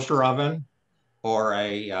the toaster oven,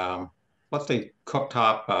 or what's the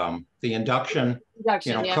cooktop, the induction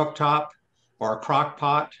cooktop, or a crock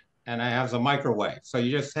pot, and it has a microwave. So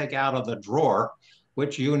you just take out of the drawer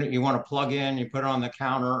which unit you want to plug in, you put it on the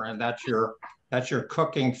counter, and that's your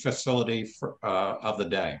cooking facility of the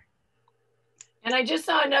day. And I just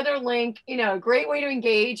saw another link. A great way to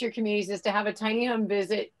engage your communities is to have a tiny home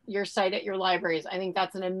visit your site at your libraries. I think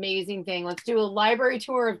that's an amazing thing. Let's do a library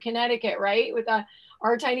tour of Connecticut, right? With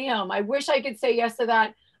our tiny home. I wish I could say yes to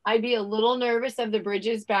that. I'd be a little nervous of the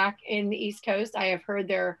bridges back in the East Coast. I have heard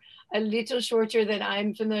they're a little shorter than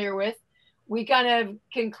I'm familiar with. We kind of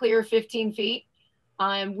can clear 15 feet.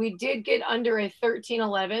 We did get under a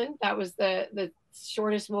 1311. That was the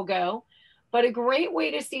shortest we'll go. But a great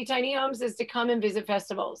way to see tiny homes is to come and visit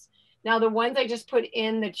festivals. Now, the ones I just put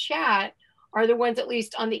in the chat are the ones, at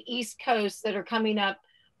least on the East Coast, that are coming up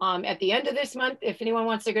at the end of this month. If anyone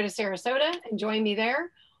wants to go to Sarasota and join me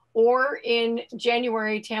there, or in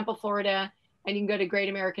January, Tampa, Florida, and you can go to Great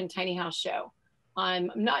American Tiny House Show. A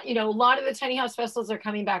lot of the tiny house festivals are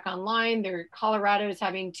coming back online. Colorado is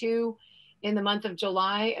having 2 in the month of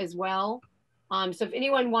July as well. So if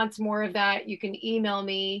anyone wants more of that, you can email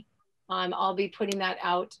me. I'll be putting that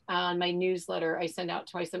out on my newsletter I send out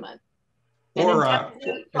twice a month. Or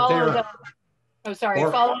follow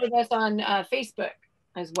us on Facebook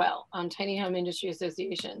as well, on Tiny Home Industry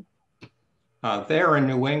Association. There in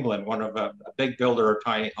New England, one of a big builder of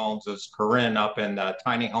tiny homes is Corinne up in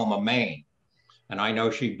Tiny Home of Maine. And I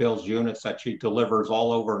know she builds units that she delivers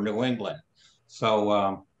all over New England.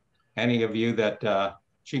 So any of you that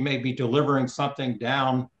she may be delivering something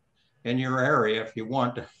down in your area, if you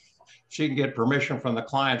want, she can get permission from the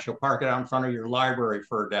client. She'll park it out in front of your library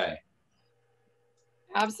for a day.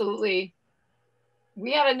 Absolutely.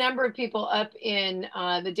 We have a number of people up in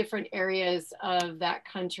the different areas of that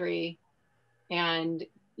country, and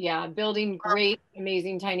building great,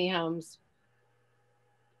 amazing tiny homes.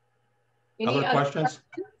 Other questions?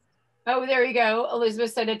 Oh, there you go.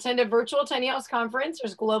 Elizabeth said, attend a virtual tiny house conference.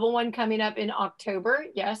 There's a global one coming up in October.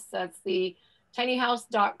 Yes, that's the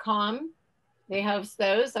tinyhouse.com They host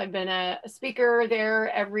those. I've been a speaker there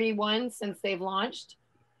every one since they've launched.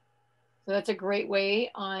 So that's a great way.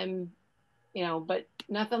 You know, but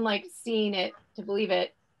nothing like seeing it to believe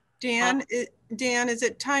it. Dan, Dan, is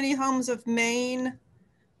it Tiny Homes of Maine?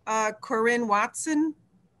 Corinne Watson?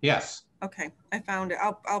 Yes. Okay, I found it.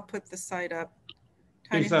 I'll put the site up.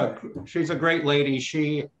 She's a great lady.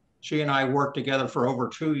 She and I worked together for over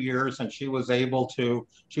 2 years, and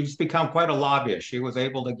she's become quite a lobbyist. She was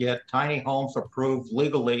able to get tiny homes approved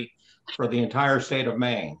legally for the entire state of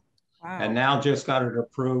Maine. Wow. And now just got it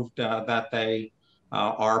approved that they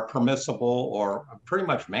are permissible or pretty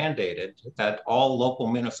much mandated that all local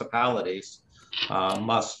municipalities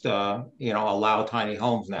must, allow tiny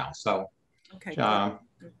homes now. So, okay,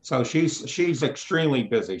 so she's extremely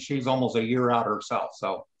busy. She's almost a year out herself.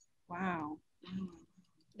 So, wow.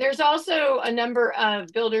 There's also a number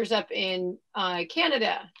of builders up in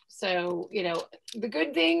Canada. So, you know, the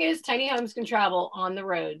good thing is tiny homes can travel on the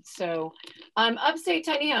road. So upstate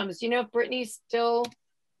tiny homes, you know, if Brittany's still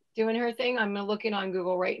doing her thing, I'm looking on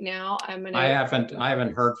Google right now. I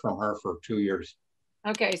haven't heard from her for 2 years.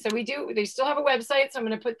 Okay, so they still have a website. So I'm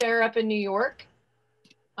going to put there up in New York.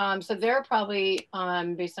 So they're probably,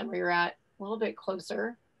 based on where you're at, a little bit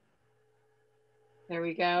closer. There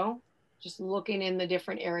we go. Just looking in the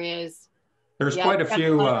different areas. There's quite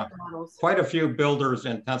a few builders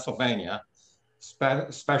in Pennsylvania,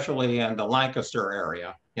 especially in the Lancaster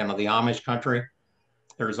area, you know, the Amish country.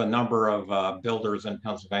 There's a number of builders in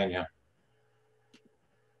Pennsylvania.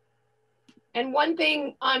 And one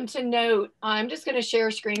thing to note, I'm just going to share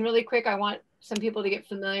a screen really quick. I want some people to get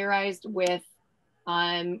familiarized with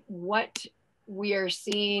what we are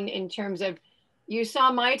seeing in terms of, you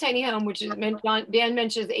saw my tiny home, which is Dan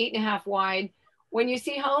mentions 8.5 wide. When you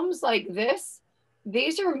see homes like this,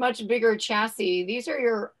 these are much bigger chassis. These are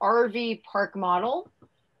your RV park model.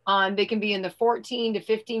 They can be in the 14 to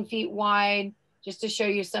 15 feet wide. Just to show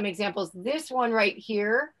you some examples, this one right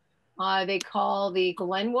here, they call the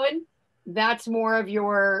Glenwood. That's more of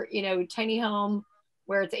your, you know, tiny home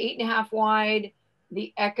where it's 8.5 wide.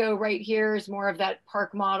 The Echo right here is more of that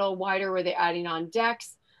park model, wider, where they're adding on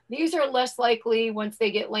decks. These are less likely once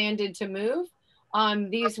they get landed to move.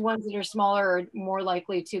 These ones that are smaller are more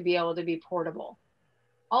likely to be able to be portable.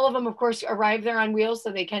 All of them, of course, arrive there on wheels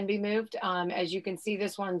so they can be moved. As you can see,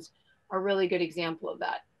 this one's a really good example of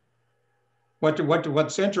that.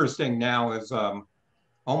 What's interesting now is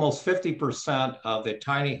almost 50% of the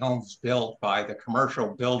tiny homes built by the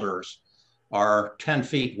commercial builders are 10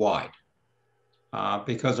 feet wide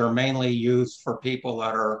because they're mainly used for people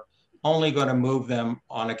that are only going to move them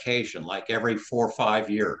on occasion, like every 4 or 5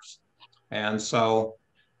 years. And so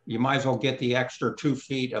you might as well get the extra 2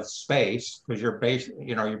 feet of space because you're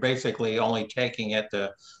basically only taking it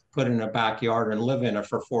to put in a backyard and live in it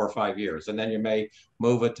for 4 or 5 years. And then you may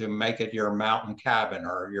move it to make it your mountain cabin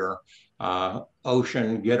or your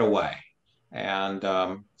ocean getaway. And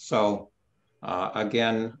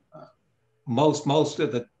again, most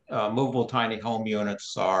of the movable tiny home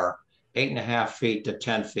units are 8.5 feet to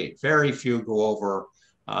 10 feet. Very few go over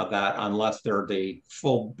that unless they're the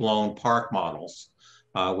full-blown park models,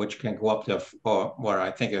 which can go up to what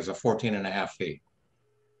I think is a 14.5 feet.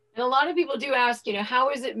 And a lot of people do ask, you know, how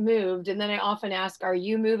is it moved? And then I often ask, are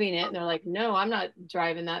you moving it? And they're like, no, I'm not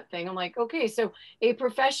driving that thing. I'm like, okay, so a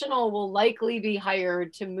professional will likely be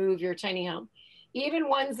hired to move your tiny home. Even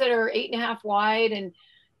ones that are 8.5 wide and,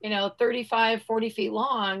 you know, 35, 40 feet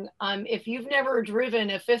long. If you've never driven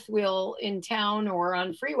a fifth wheel in town or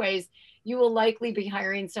on freeways, you will likely be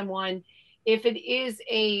hiring someone. If it is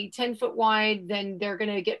a 10-foot wide, then they're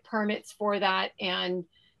going to get permits for that. And,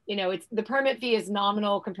 you know, the permit fee is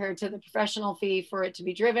nominal compared to the professional fee for it to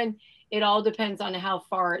be driven. It all depends on how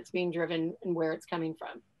far it's being driven and where it's coming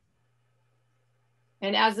from.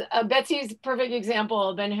 And as Betsy's perfect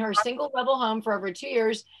example, been in her single level home for over 2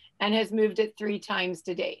 years and has moved it 3 times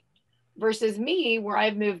to date, versus me, where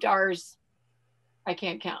I've moved ours, I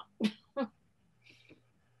can't count.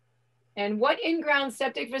 And what in-ground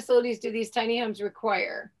septic facilities do these tiny homes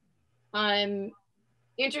require?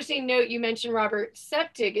 Interesting note you mentioned, Robert,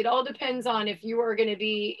 septic. It all depends on if you are going to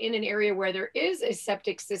be in an area where there is a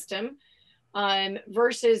septic system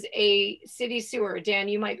versus a city sewer. Dan,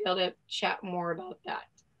 you might be able to chat more about that.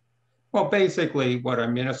 Well, basically what a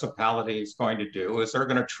municipality is going to do is they're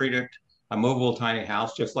going to treat it, a movable tiny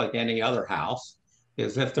house, just like any other house,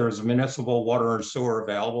 is if there's municipal water and sewer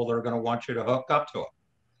available, they're going to want you to hook up to it.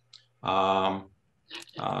 And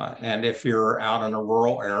if you're out in a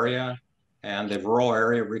rural area and the rural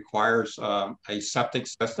area requires a septic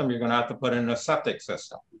system, you're going to have to put in a septic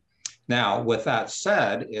system. Now, with that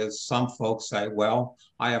said, is some folks say, well,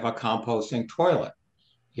 I have a composting toilet.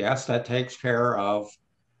 Yes, that takes care of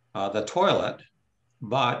the toilet,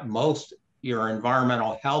 but most your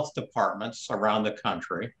environmental health departments around the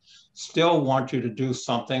country still want you to do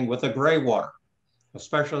something with the gray water,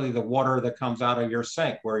 especially the water that comes out of your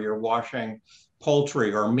sink where you're washing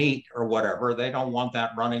poultry or meat or whatever. They don't want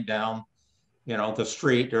that running down, the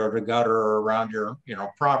street or the gutter or around your,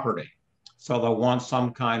 property. So they'll want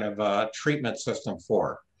some kind of a treatment system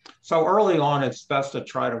for it. So early on, it's best to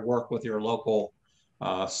try to work with your local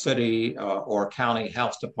city or county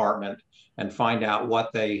health department and find out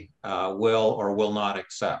what they will or will not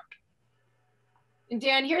accept.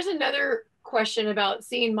 Dan, here's another question about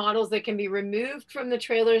seeing models that can be removed from the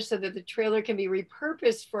trailer so that the trailer can be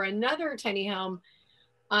repurposed for another tiny home.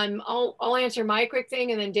 I'll answer my quick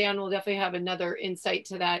thing, and then Dan will definitely have another insight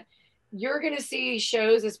to that. You're going to see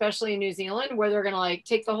shows, especially in New Zealand, where they're going to like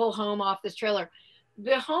take the whole home off this trailer.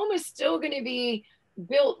 The home is still going to be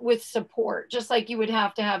built with support, just like you would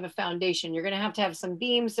have to have a foundation. You're going to have some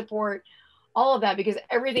beam support, all of that, because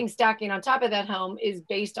everything stacking on top of that home is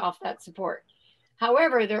based off that support.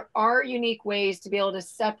 However, there are unique ways to be able to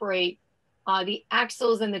separate the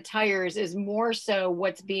axles and the tires is more so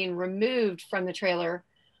what's being removed from the trailer.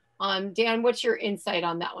 Dan, what's your insight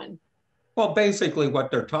on that one? Well, basically what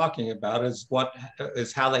they're talking about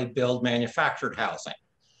is how they build manufactured housing.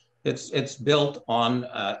 It's built on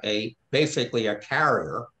basically a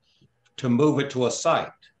carrier to move it to a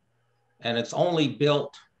site. And it's only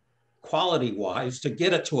built quality-wise to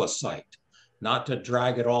get it to a site, not to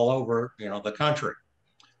drag it all over, the country.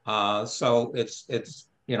 So it's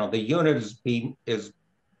the unit is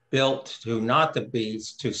built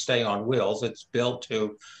to stay on wheels. It's built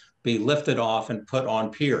to be lifted off and put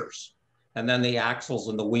on piers. And then the axles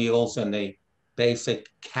and the wheels and the basic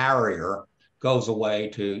carrier goes away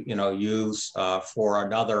to, use for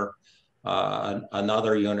another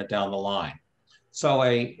unit down the line. So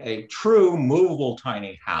a true movable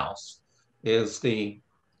tiny house is the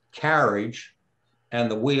carriage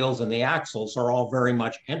and the wheels and the axles are all very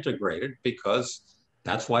much integrated because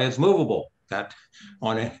that's why it's movable. That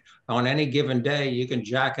on any given day, you can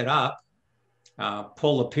jack it up,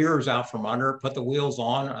 pull the piers out from under, put the wheels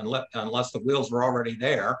on, unless the wheels are already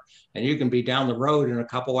there, and you can be down the road in a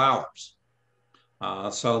couple hours.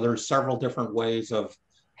 So there's several different ways of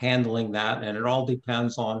handling that, and it all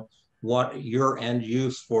depends on what your end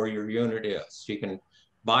use for your unit is. You can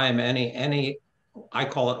buy them any, I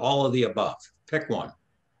call it all of the above. Pick one.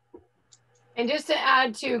 And just to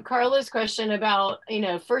add to Carla's question about,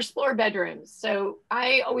 first floor bedrooms. So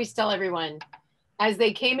I always tell everyone, as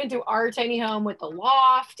they came into our tiny home with the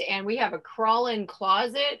loft and we have a crawl-in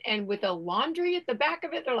closet and with a laundry at the back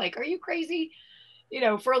of it, they're like, are you crazy?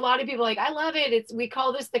 For a lot of people, like, I love it. We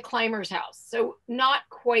call this the climber's house. So not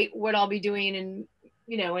quite what I'll be doing in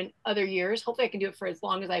other years. Hopefully I can do it for as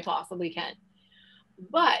long as I possibly can.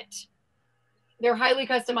 But they're highly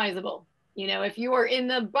customizable. If you are in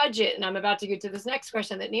the budget, and I'm about to get to this next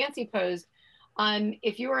question that Nancy posed,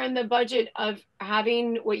 if you are in the budget of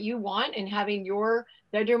having what you want and having your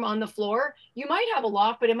bedroom on the floor, you might have a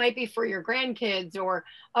loft, but it might be for your grandkids or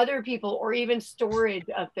other people, or even storage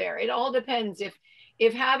up there. It all depends.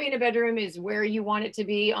 If having a bedroom is where you want it to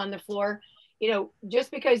be on the floor, just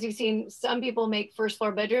because you've seen some people make first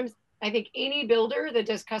floor bedrooms, I think any builder that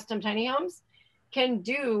does custom tiny homes can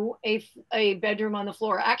do a bedroom on the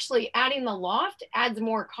floor. Actually, adding the loft adds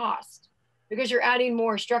more cost because you're adding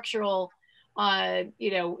more structural,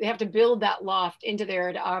 you have to build that loft into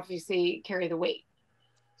there to obviously carry the weight.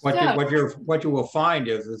 What you will find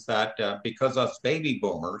is that because us baby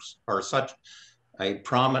boomers are such a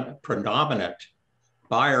predominant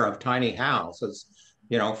buyer of tiny houses,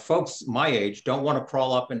 folks my age don't want to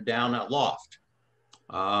crawl up and down that loft.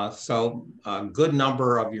 So a good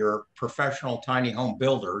number of your professional tiny home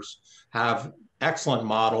builders have excellent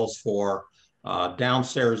models for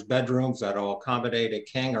downstairs bedrooms that will accommodate a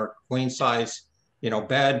king or queen size,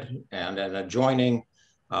 bed and an adjoining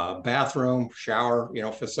bathroom, shower,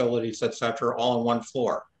 facilities, etc., all on one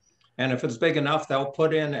floor. And if it's big enough, they'll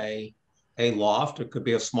put in a loft. It could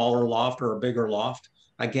be a smaller loft or a bigger loft.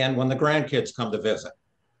 Again, when the grandkids come to visit.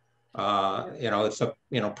 It's a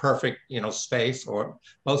perfect space, or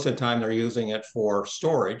most of the time they're using it for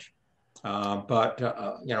storage. But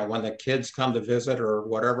when the kids come to visit or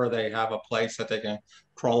whatever, they have a place that they can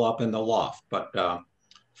crawl up in the loft. But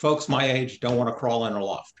folks my age don't want to crawl in a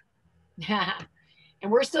loft.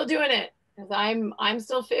 And we're still doing it because I'm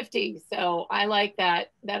still 50, so I like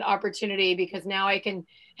that opportunity because now I can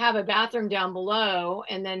have a bathroom down below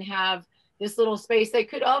and then have this little space that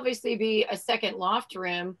could obviously be a second loft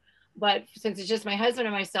room. but since it's just my husband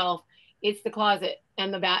and myself, it's the closet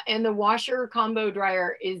and the washer combo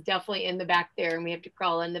dryer is definitely in the back there, and we have to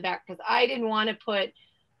crawl in the back because I didn't want to put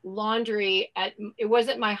laundry it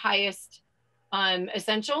wasn't my highest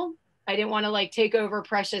essential. I didn't want to like take over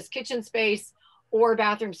precious kitchen space or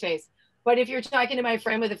bathroom space. But if you're talking to my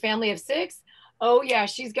friend with a family of 6, oh yeah,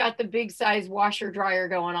 she's got the big size washer dryer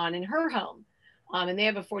going on in her home. And they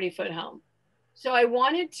have a 40-foot home. So I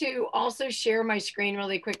wanted to also share my screen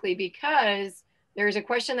really quickly because there's a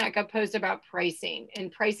question that got posed about pricing,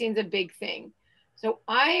 and pricing is a big thing. So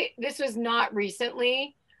this was not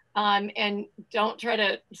recently, and don't try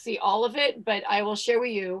to see all of it, but I will share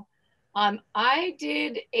with you. I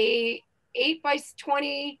did a 8 by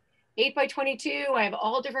 20, 8 by 22. I have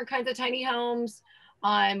all different kinds of tiny homes.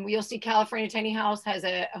 You'll see California Tiny House has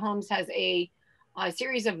a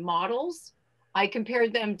series of models. I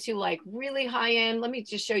compared them to like really high end. Let me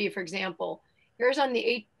just show you, for example, here's on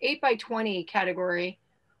the 8 by 20 category.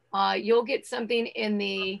 You'll get something in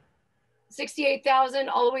the 68,000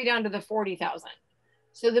 all the way down to the 40,000.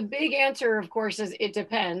 So the big answer, of course, is it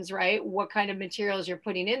depends, right? What kind of materials you're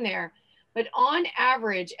putting in there. But on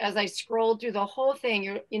average, as I scrolled through the whole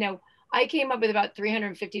thing, I came up with about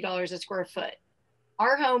 $350 a square foot.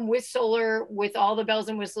 Our home with solar, with all the bells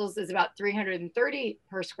and whistles, is about $330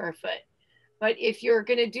 per square foot. But if you're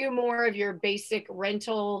going to do more of your basic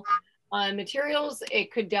rental materials,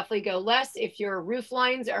 it could definitely go less. If your roof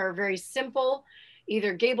lines are very simple,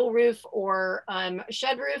 either gable roof or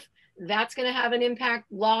shed roof, that's going to have an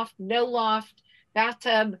impact. Loft, no loft,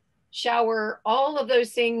 bathtub, shower, all of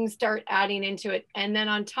those things start adding into it. And then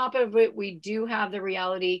on top of it, we do have the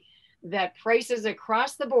reality that prices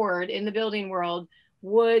across the board in the building world,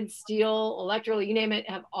 wood, steel, electrical, you name it,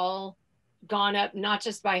 have all gone up, not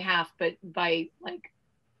just by half, but by like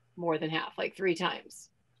more than half, like 3 times.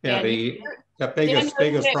 Yeah, the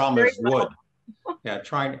biggest problem is wood. Yeah,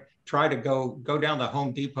 try to go down to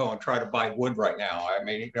Home Depot and try to buy wood right now. I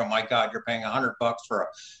mean, my God, you're paying $100 for a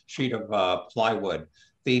sheet of plywood.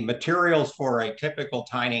 The materials for a typical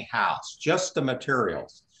tiny house, just the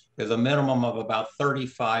materials, is a minimum of about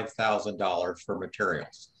 $35,000 for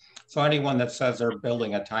materials. So anyone that says they're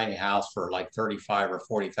building a tiny house for like $35,000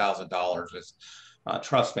 or $40,000 is,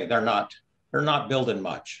 trust me, they're not building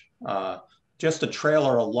much. Just a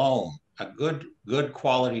trailer alone, a good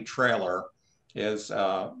quality trailer is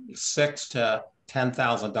 $6,000 to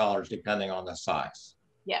 $10,000 depending on the size.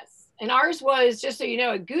 Yes, and ours was, just so you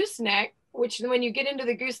know, a gooseneck, which when you get into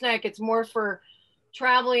the gooseneck, it's more for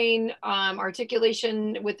traveling,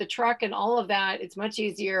 articulation with the truck and all of that. It's much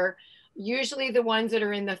easier. Usually the ones that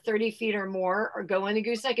are in the 30 feet or more go in the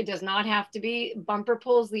gooseneck. It does not have to be. Bumper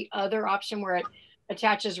pulls the other option where it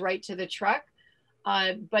attaches right to the truck.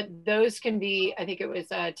 But those can be, I think it was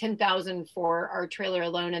 10,000 for our trailer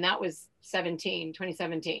alone, and that was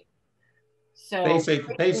 2017. So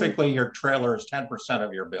basically your trailer is 10%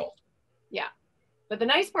 of your build. Yeah. But the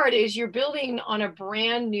nice part is you're building on a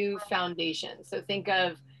brand new foundation. So think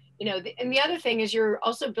of, and the other thing is you're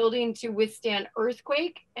also building to withstand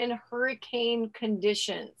earthquake and hurricane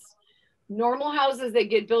conditions. Normal houses that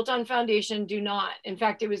get built on foundation do not. In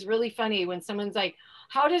fact, it was really funny when someone's like,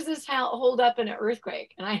 how does this hold up in an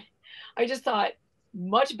earthquake? And I just thought,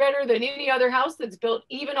 much better than any other house that's built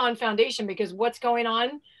even on foundation, because what's going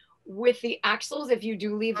on with the axles, if you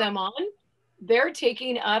do leave them on, they're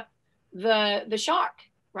taking up the shock,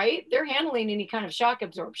 right? They're handling any kind of shock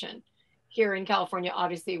absorption. Here in California,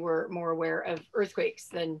 obviously, we're more aware of earthquakes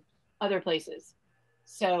than other places.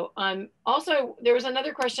 So also, there was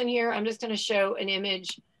another question here. I'm just going to show an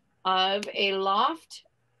image of a loft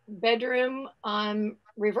bedroom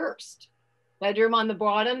reversed. Bedroom on the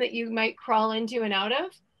bottom that you might crawl into and out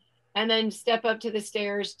of, and then step up to the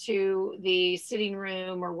stairs to the sitting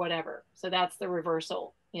room or whatever. So that's the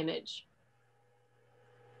reversal image.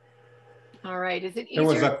 All right, is it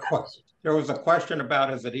easier? There was a question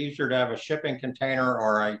about, is it easier to have a shipping container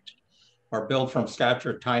or build from scratch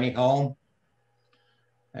a tiny home?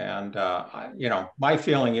 And my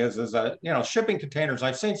feeling is that shipping containers,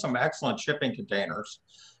 I've seen some excellent shipping containers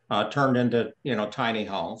turned into tiny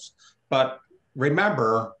homes. But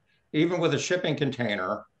remember, even with a shipping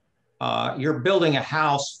container, you're building a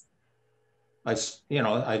house, a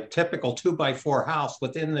typical 2x4 house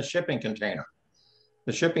within the shipping container.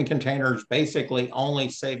 The shipping container is basically only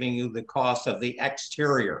saving you the cost of the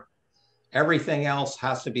exterior. Everything else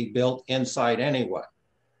has to be built inside anyway.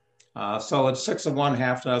 So it's 6 of one,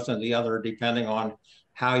 half dozen of the other, depending on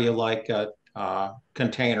how you like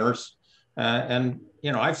containers.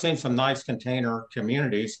 I've seen some nice container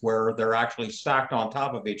communities where they're actually stacked on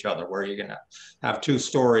top of each other, where you can have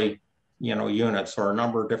 2-story units or a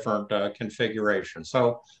number of different configurations.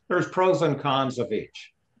 So there's pros and cons of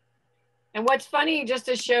each. And what's funny, just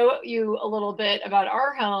to show you a little bit about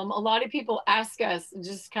our home, a lot of people ask us, it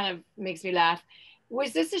just kind of makes me laugh,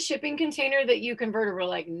 was this a shipping container that you converted? We're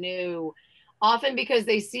like, no. Often because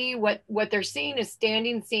they see what they're seeing is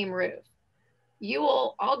standing seam roof.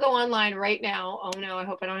 I'll go online right now. Oh no, I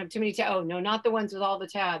hope I don't have too many tabs. Oh no, not the ones with all the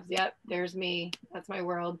tabs. Yep, there's me. That's my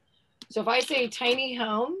world. So if I say tiny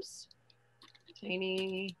homes,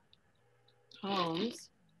 you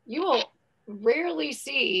will rarely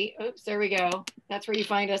see, oops, there we go. That's where you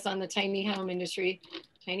find us on the tiny home industry,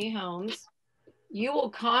 tiny homes. You will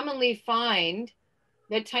commonly find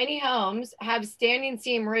that tiny homes have standing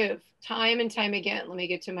seam roof time and time again. Let me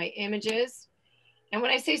get to my images. And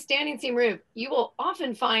when I say standing seam roof, you will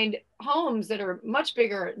often find homes that are much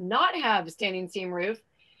bigger not have standing seam roof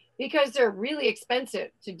because they're really expensive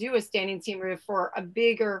to do a standing seam roof for a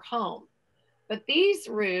bigger home. But these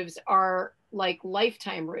roofs are like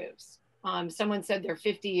lifetime roofs. Someone said they're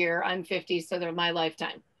 50-year, I'm 50, so they're my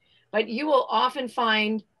lifetime. But you will often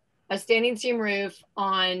find a standing seam roof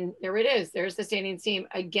on, there it is, there's the standing seam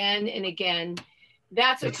again and again.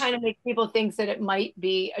 That's what kind of makes people think that it might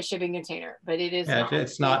be a shipping container, but it is not.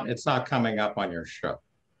 It's not coming up on your show.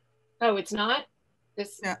 Oh, it's not?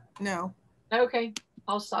 No. Okay,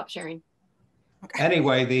 I'll stop sharing. Okay.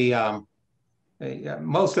 Anyway,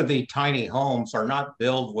 most of the tiny homes are not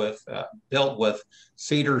built with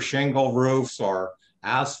cedar shingle roofs or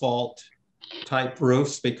asphalt type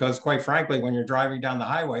roofs because, quite frankly, when you're driving down the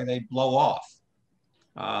highway, they blow off.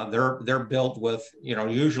 They're built with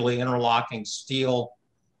usually interlocking steel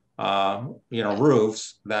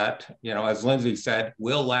roofs that as Lindsay said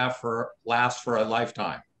will last for a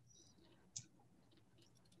lifetime.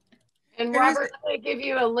 And Robert, I'm going to give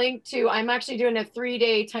you a link to, I'm actually doing a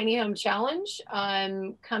 3-day tiny home challenge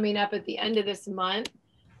coming up at the end of this month.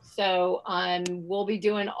 So we'll be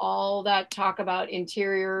doing all that talk about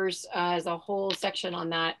interiors as a whole section on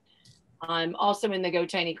that. Also in the Go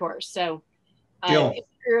Tiny course. So Jill,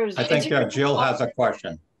 I think Jill has a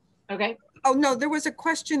question. Okay. Oh no, there was a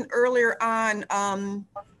question earlier on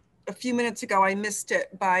a few minutes ago, I missed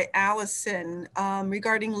it, by Allison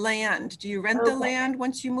regarding land. Do you rent the land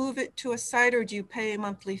once you move it to a site, or do you pay a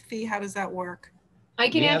monthly fee? How does that work? I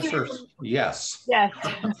can answer yes. Yes.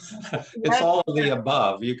 It's all of the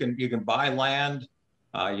above. You can buy land,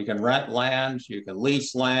 you can rent land, you can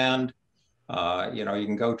lease land. You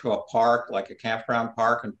can go to a park like a campground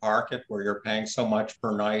park and park it where you're paying so much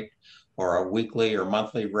per night or a weekly or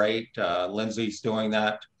monthly rate. Lindsay's doing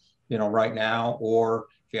that, right now. Or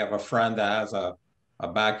if you have a friend that has a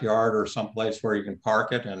backyard or someplace where you can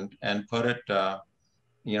park it and put it,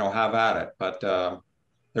 have at it. But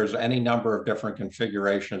there's any number of different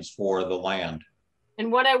configurations for the land.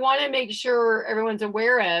 And what I want to make sure everyone's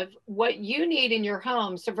aware of, what you need in your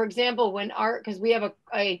home. So for example, because we have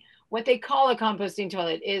a what they call a composting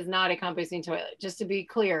toilet is not a composting toilet, just to be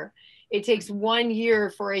clear. It takes 1 year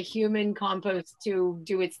for a human compost to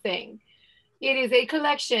do its thing. It is a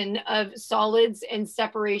collection of solids and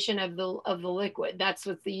separation of the liquid. That's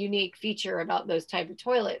what's the unique feature about those type of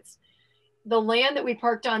toilets. The land that we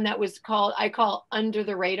parked on that was I call under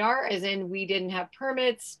the radar, as in we didn't have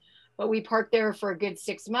permits, but we parked there for a good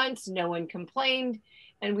 6 months. No one complained,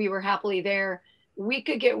 and we were happily there. We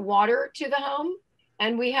could get water to the home,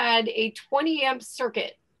 and we had a 20 amp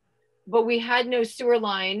circuit, but we had no sewer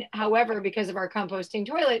line. However, because of our composting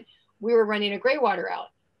toilet, we were running a gray water out.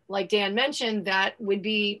 Like Dan mentioned, that would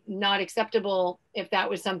be not acceptable if that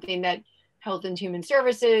was something that Health and Human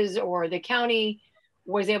Services or the county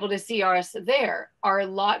was able to see us there. Are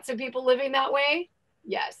lots of people living that way?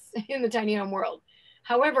 Yes, in the tiny home world.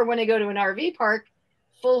 However, when I go to an RV park,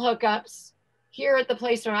 full hookups, here at the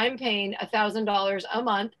place where I'm paying $1,000 a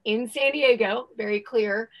month in San Diego, very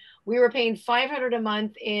clear. We were paying $500 a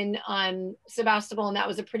month in Sebastopol, and that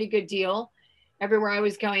was a pretty good deal. Everywhere I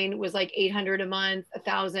was going was like $800 a month,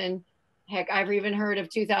 $1,000. Heck, I've even heard of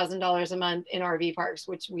 $2,000 a month in RV parks,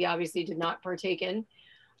 which we obviously did not partake in.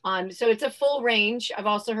 So it's a full range. I've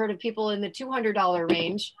also heard of people in the $200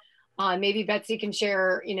 range. Maybe Betsy can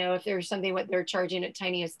share, if there's something what they're charging at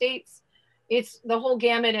tiny estates. It's the whole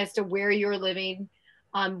gamut as to where you're living,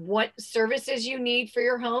 what services you need for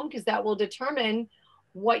your home, because that will determine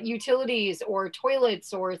what utilities or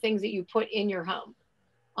toilets or things that you put in your home.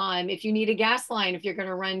 If you need a gas line, if you're going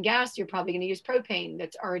to run gas, you're probably going to use propane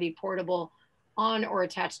that's already portable on or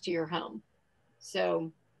attached to your home.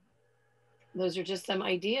 So those are just some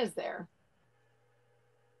ideas there.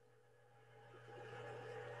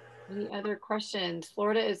 Any other questions?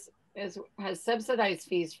 Florida has subsidized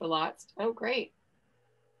fees for lots. Oh, great.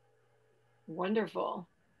 Wonderful.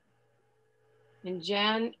 And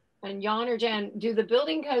Jan or Jan, do the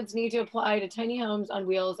building codes need to apply to tiny homes on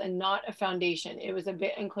wheels and not a foundation? It was a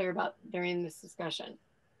bit unclear about during this discussion.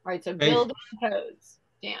 All right, so building codes,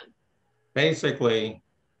 Jan. Basically,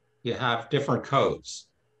 you have different codes.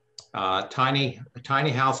 Tiny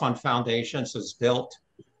house on foundations is built,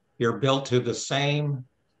 you're built to the same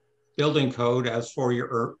building code as for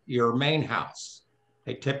your main house.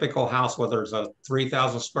 A typical house, whether it's a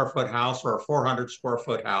 3,000 square foot house or a 400 square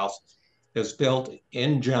foot house, is built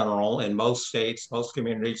in general in most states, most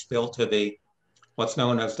communities, built to the what's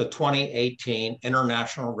known as the 2018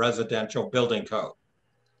 International Residential Building Code.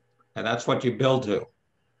 And that's what you build to.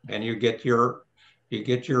 And you get your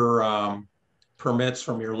permits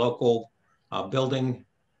from your local building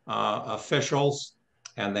officials,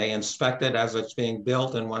 and they inspect it as it's being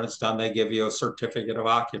built. And when it's done, they give you a certificate of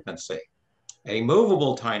occupancy. A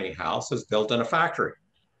movable tiny house is built in a factory,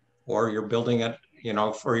 or you're building it,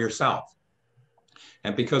 for yourself.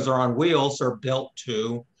 And because they're on wheels, they're built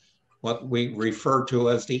to what we refer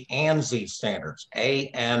to as the ANSI standards,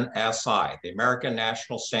 ANSI, the American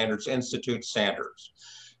National Standards Institute standards.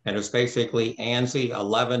 And it's basically ANSI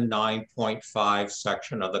 11.9.5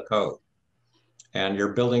 section of the code. And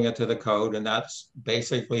you're building it to the code, and that's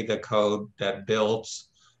basically the code that builds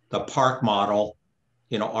the park model,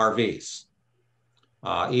 RVs.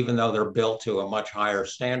 Even though they're built to a much higher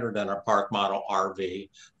standard than a park model RV,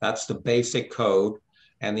 that's the basic code.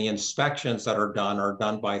 And the inspections that are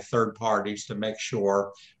done by third parties to make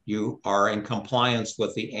sure you are in compliance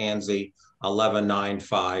with the ANSI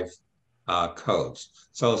 11.9.5 codes.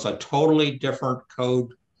 So it's a totally different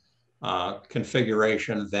code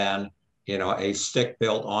configuration than a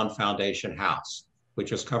stick-built on foundation house,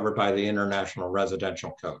 which is covered by the International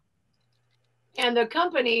Residential Code. And the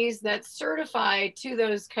companies that certify to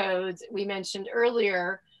those codes, we mentioned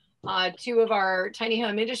earlier, two of our Tiny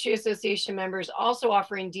Home Industry Association members also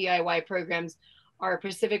offering DIY programs are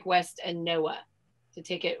Pacific West and NOAA, to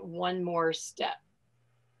take it one more step.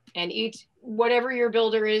 And whatever your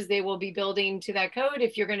builder is, they will be building to that code.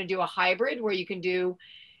 If you're going to do a hybrid where you can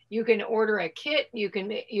order a kit, you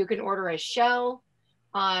can order a shell,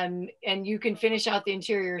 and you can finish out the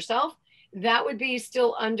interior yourself. That would be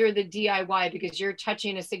still under the DIY because you're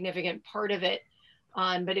touching a significant part of it.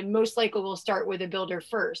 But it most likely will start with a builder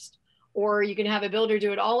first, or you can have a builder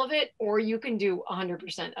do all of it, or you can do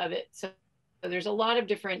 100% of it. So there's a lot of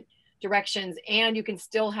different directions, and you can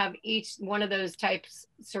still have each one of those types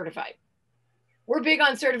certified. We're big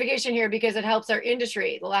on certification here because it helps our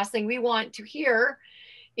industry. The last thing we want to hear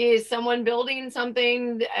is someone building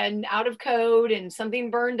something and out of code and something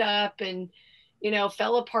burned up and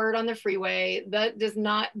fell apart on the freeway. That does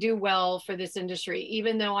not do well for this industry,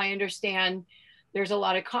 even though I understand there's a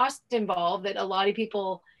lot of cost involved that a lot of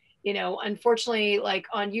people, unfortunately, like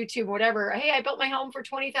on YouTube, whatever, hey, I built my home for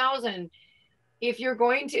 $20,000. If you're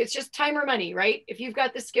going to, it's just time or money, right? If you've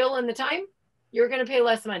got the skill and the time, you're going to pay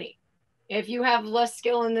less money. If you have less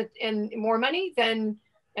skill and more money, and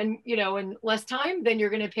less time, then you're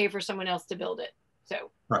going to pay for someone else to build it. So.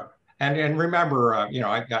 Right. And remember,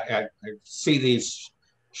 I see these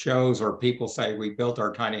shows where people say we built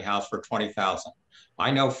our tiny house for $20,000. I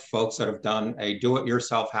know folks that have done a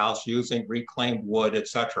do-it-yourself house using reclaimed wood,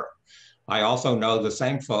 etc. I also know the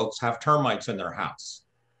same folks have termites in their house.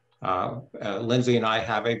 Lindsay and I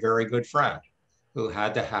have a very good friend who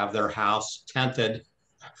had to have their house tented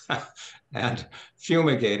and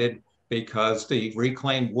fumigated because the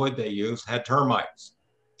reclaimed wood they used had termites.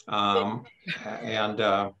 And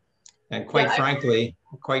quite frankly,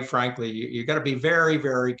 you got to be very,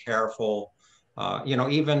 very careful.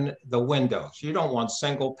 Even the windows, you don't want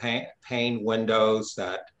single pane windows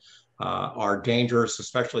that are dangerous,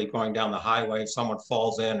 especially going down the highway. Someone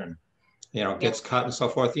falls in and, gets cut and so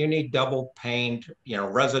forth. You need double paned,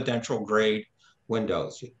 residential grade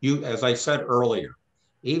windows. As I said earlier,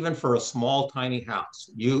 even for a small, tiny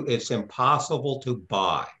house, it's impossible to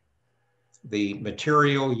buy the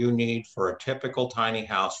material you need for a typical tiny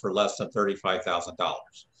house for less than $35,000.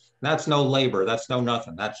 That's no labor, that's no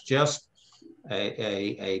nothing. That's just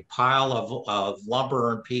a pile of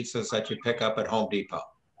lumber and pieces that you pick up at Home Depot.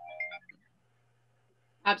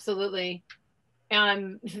 Absolutely.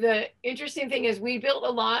 The interesting thing is we built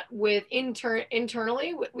a lot with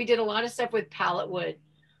internally. We did a lot of stuff with pallet wood,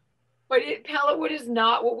 but pallet wood is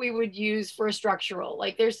not what we would use for a structural.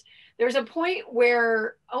 Like there's a point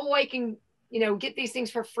where, I can, get these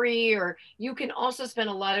things for free, or you can also spend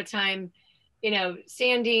a lot of time,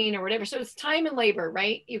 sanding or whatever. So it's time and labor,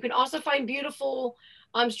 right? You can also find beautiful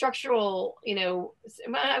structural,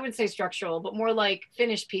 I wouldn't say structural, but more like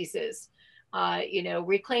finished pieces you know,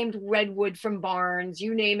 reclaimed redwood from barns,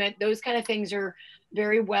 you name it. Those kind of things are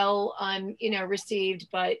very well, you know, received.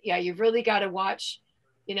 But yeah, you've really got to watch,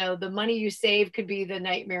 you know, the money you save could be the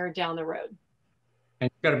nightmare down the road. And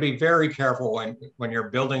you've got to be very careful when you're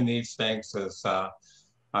building these things. Is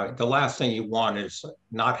the last thing you want is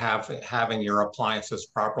not having your appliances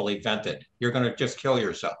properly vented. You're going to just kill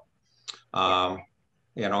yourself.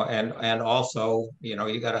 You know, and also, you know,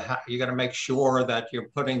 you got to make sure that you're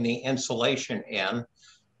putting the insulation in.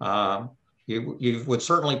 You would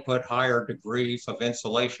certainly put higher degrees of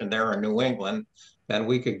insulation there in New England than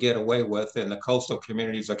we could get away with in the coastal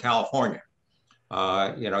communities of California.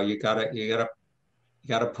 You know, you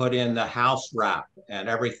gotta put in the house wrap and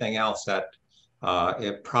everything else that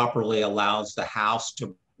it properly allows the house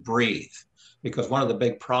to breathe. Because one of the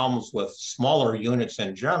big problems with smaller units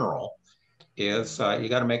in general is you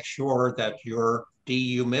got to make sure that you're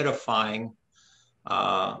dehumidifying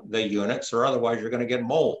the units, or otherwise you're going to get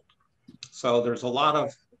mold. So there's a lot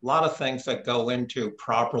of things that go into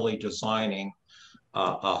properly designing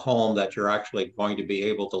a home that you're actually going to be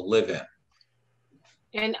able to live in.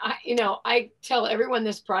 And you know, I tell everyone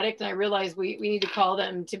this product, and I realize we need to call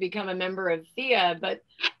them to become a member of THEA, but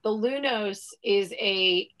the Lunos is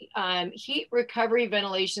a heat recovery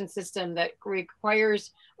ventilation system that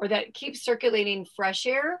requires, or that keeps circulating fresh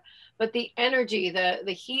air, but the energy,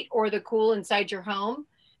 the heat or the cool inside your home,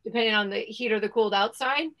 depending on the heat or the cooled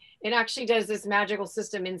outside, it actually does this magical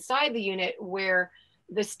system inside the unit where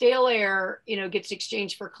the stale air, you know, gets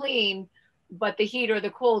exchanged for clean, but the heat or the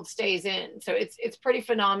cold stays in. So it's pretty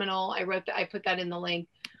phenomenal. I put that in the link.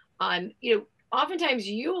 You know, oftentimes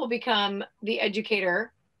you will become the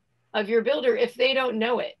educator of your builder if they don't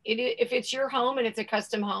know it. If it's your home and it's a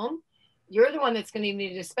custom home, you're the one that's going to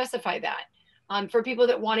need to specify that. For people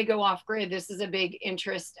that want to go off grid, this is a big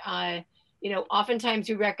interest. You know, oftentimes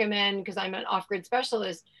we recommend, because I'm an off-grid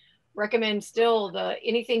specialist, recommend still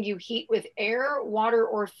anything you heat with air, water,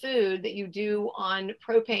 or food that you do on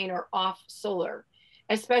propane or off solar,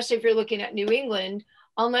 especially if you're looking at New England,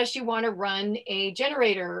 unless you want to run a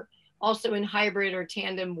generator also in hybrid or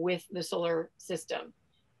tandem with the solar system.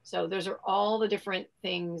 So those are all the different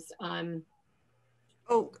things. I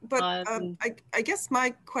guess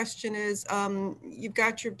my question is, you've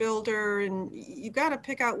got your builder and you've got to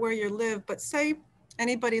pick out where you live, but say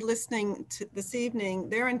anybody listening to this evening,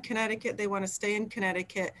 they're in Connecticut, they want to stay in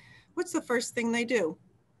Connecticut. What's the first thing they do?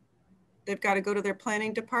 They've got to go to their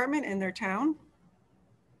planning department in their town.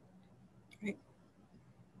 Right.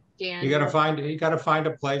 Dan, You got to find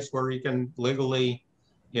a place where you can legally,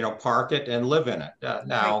 you know, park it and live in it.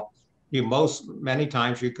 Now, many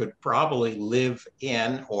times you could probably live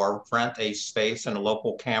in or rent a space in a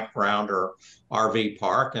local campground or RV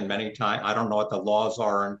park. And many times, I don't know what the laws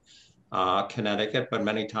are in Connecticut, but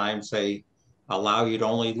many times they allow you to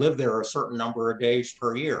only live there a certain number of days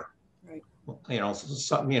per year. Right. You know,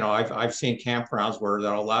 I've seen campgrounds where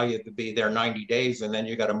they'll allow you to be there 90 days and then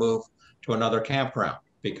you got to move to another campground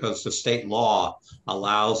because the state law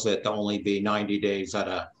allows it to only be 90 days at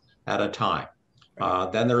a time.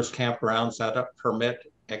 Then there's campgrounds that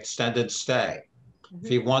permit extended stay. Mm-hmm.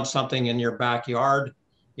 If you want something in your backyard,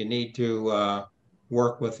 you need to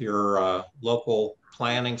work with your local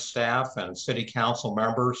planning staff and city council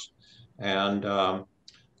members and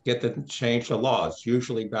get to change the laws.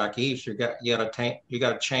 Usually back east, you got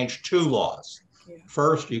to change two laws. Yeah.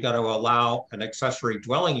 First, you got to allow an accessory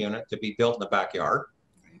dwelling unit to be built in the backyard.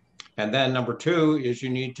 And then number two is you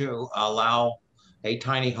need to allow a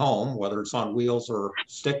tiny home, whether it's on wheels or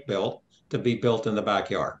stick built, to be built in the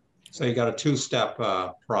backyard. So you got a two-step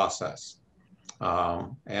process.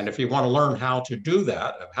 And if you want to learn how to do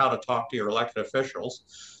that, how to talk to your elected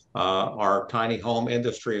officials, our Tiny Home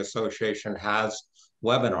Industry Association has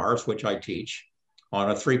webinars, which I teach,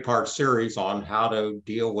 on a 3-part series on how to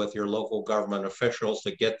deal with your local government officials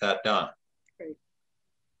to get that done. Great.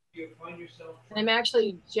 I'm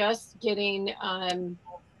actually just getting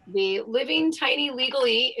the Living Tiny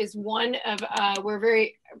Legally is one of, we're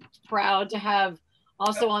very proud to have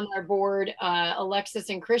also on our board, Alexis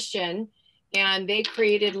and Christian, and they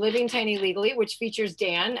created Living Tiny Legally, which features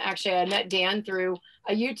Dan. Actually, I met Dan through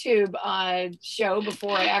a YouTube show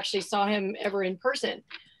before I actually saw him ever in person.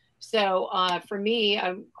 So for me,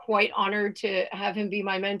 I'm quite honored to have him be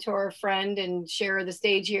my mentor, friend, and share the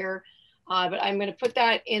stage here. But I'm going to put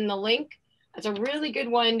that in the link. It's a really good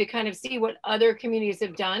one to kind of see what other communities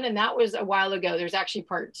have done. And that was a while ago. There's actually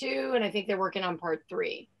part 2, and I think they're working on part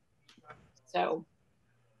 3. So.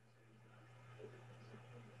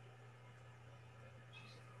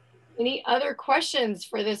 Any other questions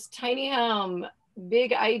for this tiny home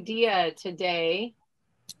big idea today?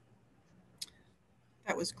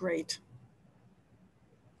 That was great.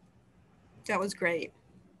 That was great.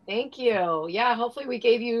 Thank you. Yeah, hopefully we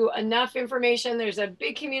gave you enough information. There's a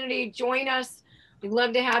big community. Join us. We'd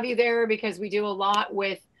love to have you there because we do a lot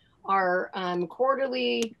with our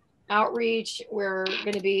quarterly outreach. We're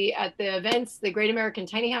going to be at the events, the Great American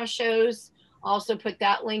Tiny House shows. Also put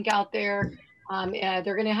that link out there. They're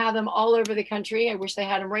going to have them all over the country. I wish they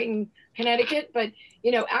had them right in Connecticut, but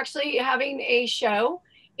you know, actually having a show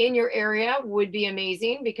in your area would be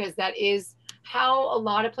amazing because that is how a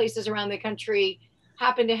lot of places around the country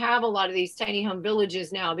happen to have a lot of these tiny home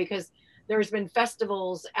villages now, because there's been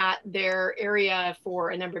festivals at their area for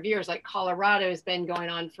a number of years. Like Colorado has been going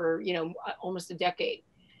on for, you know, almost a decade.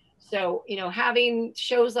 So, you know, having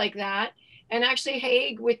shows like that, and actually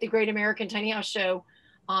Hague with the Great American Tiny House Show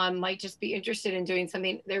might just be interested in doing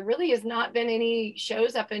something. There really has not been any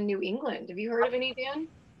shows up in New England. Have you heard of any, Dan?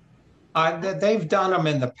 They've done them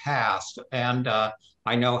in the past, and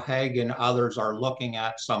I know Hague and others are looking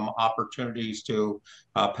at some opportunities to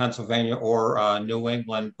Pennsylvania or New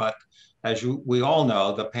England. But as we all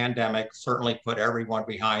know, the pandemic certainly put everyone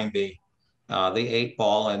behind the 8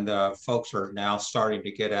 ball, and folks are now starting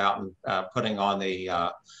to get out and putting on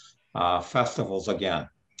the festivals again.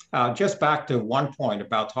 Just back to one point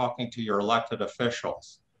about talking to your elected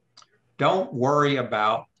officials. Don't worry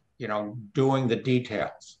about, you know, doing the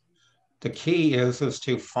details. The key is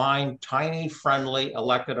to find tiny, friendly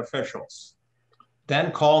elected officials.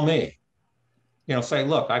 Then call me. You know, say,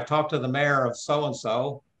 look, I've talked to the mayor of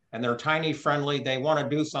so-and-so, and they're tiny, friendly. They want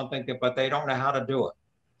to do something, but they don't know how to do it.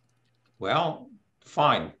 Well,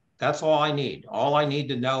 fine. That's all I need. All I need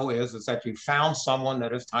to know is that you found someone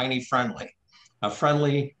that is tiny, friendly, a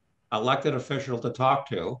friendly elected official to talk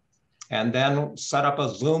to, and then set up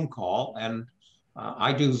a Zoom call. And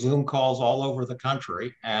I do Zoom calls all over the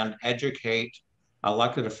country and educate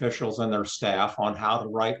elected officials and their staff on how to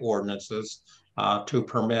write ordinances to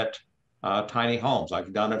permit tiny homes.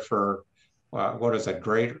 I've done it for, what is it,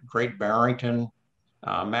 Great Barrington,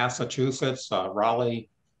 Massachusetts, Raleigh,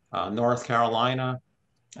 North Carolina,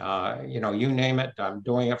 you know, you name it. I'm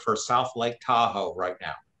doing it for South Lake Tahoe right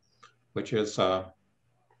now, which is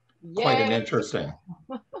quite an interesting.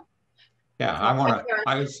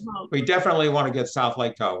 Yeah, we definitely want to get South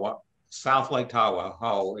Lake Tahoe. South Lake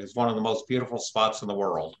Tahoe is one of the most beautiful spots in the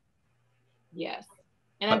world. Yes.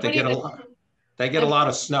 And but they get a lot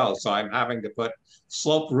of snow, so I'm having to put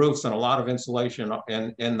sloped roofs and a lot of insulation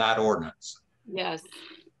in that ordinance. Yes.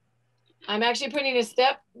 I'm actually putting a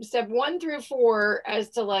step 1 through 4 as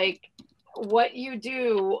to like what you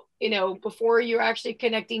do, you know, before you're actually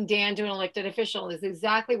connecting Dan to an elected official is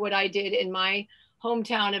exactly what I did in my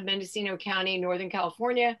hometown of Mendocino County, Northern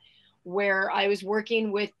California, where I was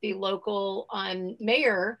working with the local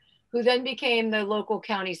mayor, who then became the local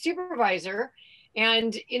county supervisor,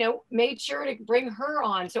 and, you know, made sure to bring her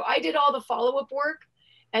on. So I did all the follow-up work,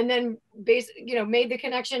 and then basically, you know, made the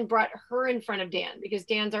connection, brought her in front of Dan, because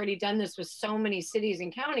Dan's already done this with so many cities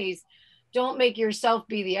and counties. Don't make yourself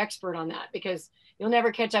be the expert on that, because you'll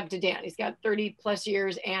never catch up to Dan. He's got 30 plus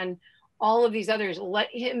years, and all of these others. Let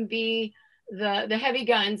him be the heavy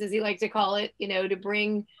guns, as he likes to call it, you know, to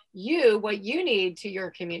bring you what you need to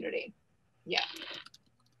your community. Yeah.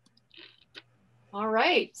 All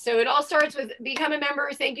right. So it all starts with become a member.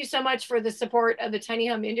 Thank you so much for the support of the Tiny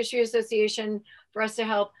Home Industry Association for us to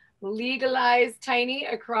help legalize tiny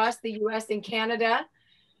across the US and Canada.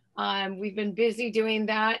 We've been busy doing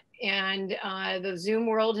that, and the Zoom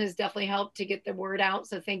world has definitely helped to get the word out.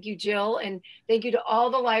 So thank you, Jill, and thank you to all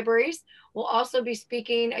the libraries. We'll also be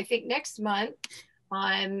speaking, I think, next month.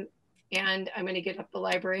 And I'm going to get up the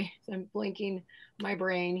library. I'm blinking my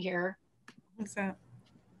brain here. What's that?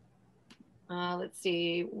 Let's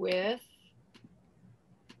see, with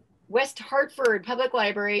West Hartford Public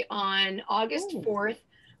Library on August 4th.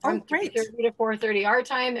 From 3:30 to 4:30 our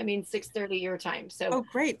time. That means 6:30 your time. So,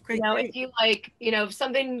 great. You know, if you like, you know, if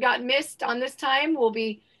something got missed on this time, we'll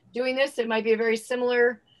be doing this. It might be a very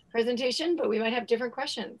similar presentation, but we might have different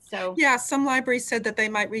questions. So yeah, some libraries said that they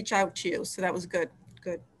might reach out to you. So that was good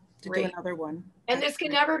to do another one. And this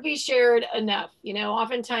can never be shared enough. You know,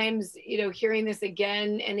 oftentimes, you know, hearing this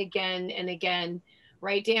again and again and again,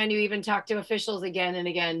 right, Dan? You even talk to officials again and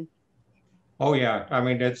again. Oh yeah, I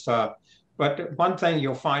mean, it's but one thing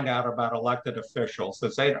you'll find out about elected officials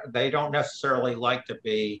is they don't necessarily like to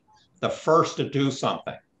be the first to do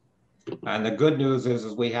something. And the good news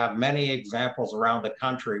is we have many examples around the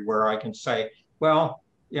country where I can say, well,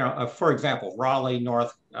 you know, for example, Raleigh,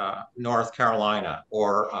 North Carolina,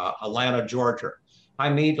 or Atlanta, Georgia. I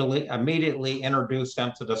immediately introduced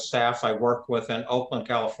them to the staffs I worked with in Oakland,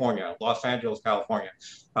 California, Los Angeles, California,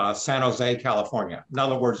 San Jose, California. In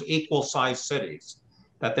other words, equal-sized cities,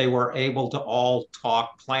 that they were able to all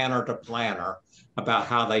talk planner to planner about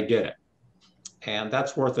how they did it. And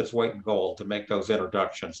that's worth its weight in gold to make those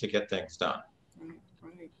introductions to get things done.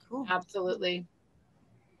 Right, cool. Absolutely.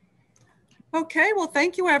 Okay, well,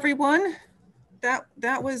 thank you, everyone.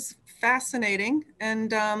 That was fascinating.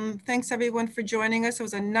 And thanks, everyone, for joining us. It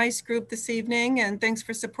was a nice group this evening, and thanks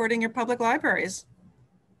for supporting your public libraries.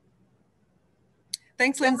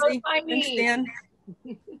 Thanks, Lindsay. Thanks, Dan.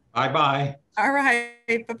 Bye-bye. All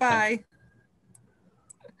right, bye-bye.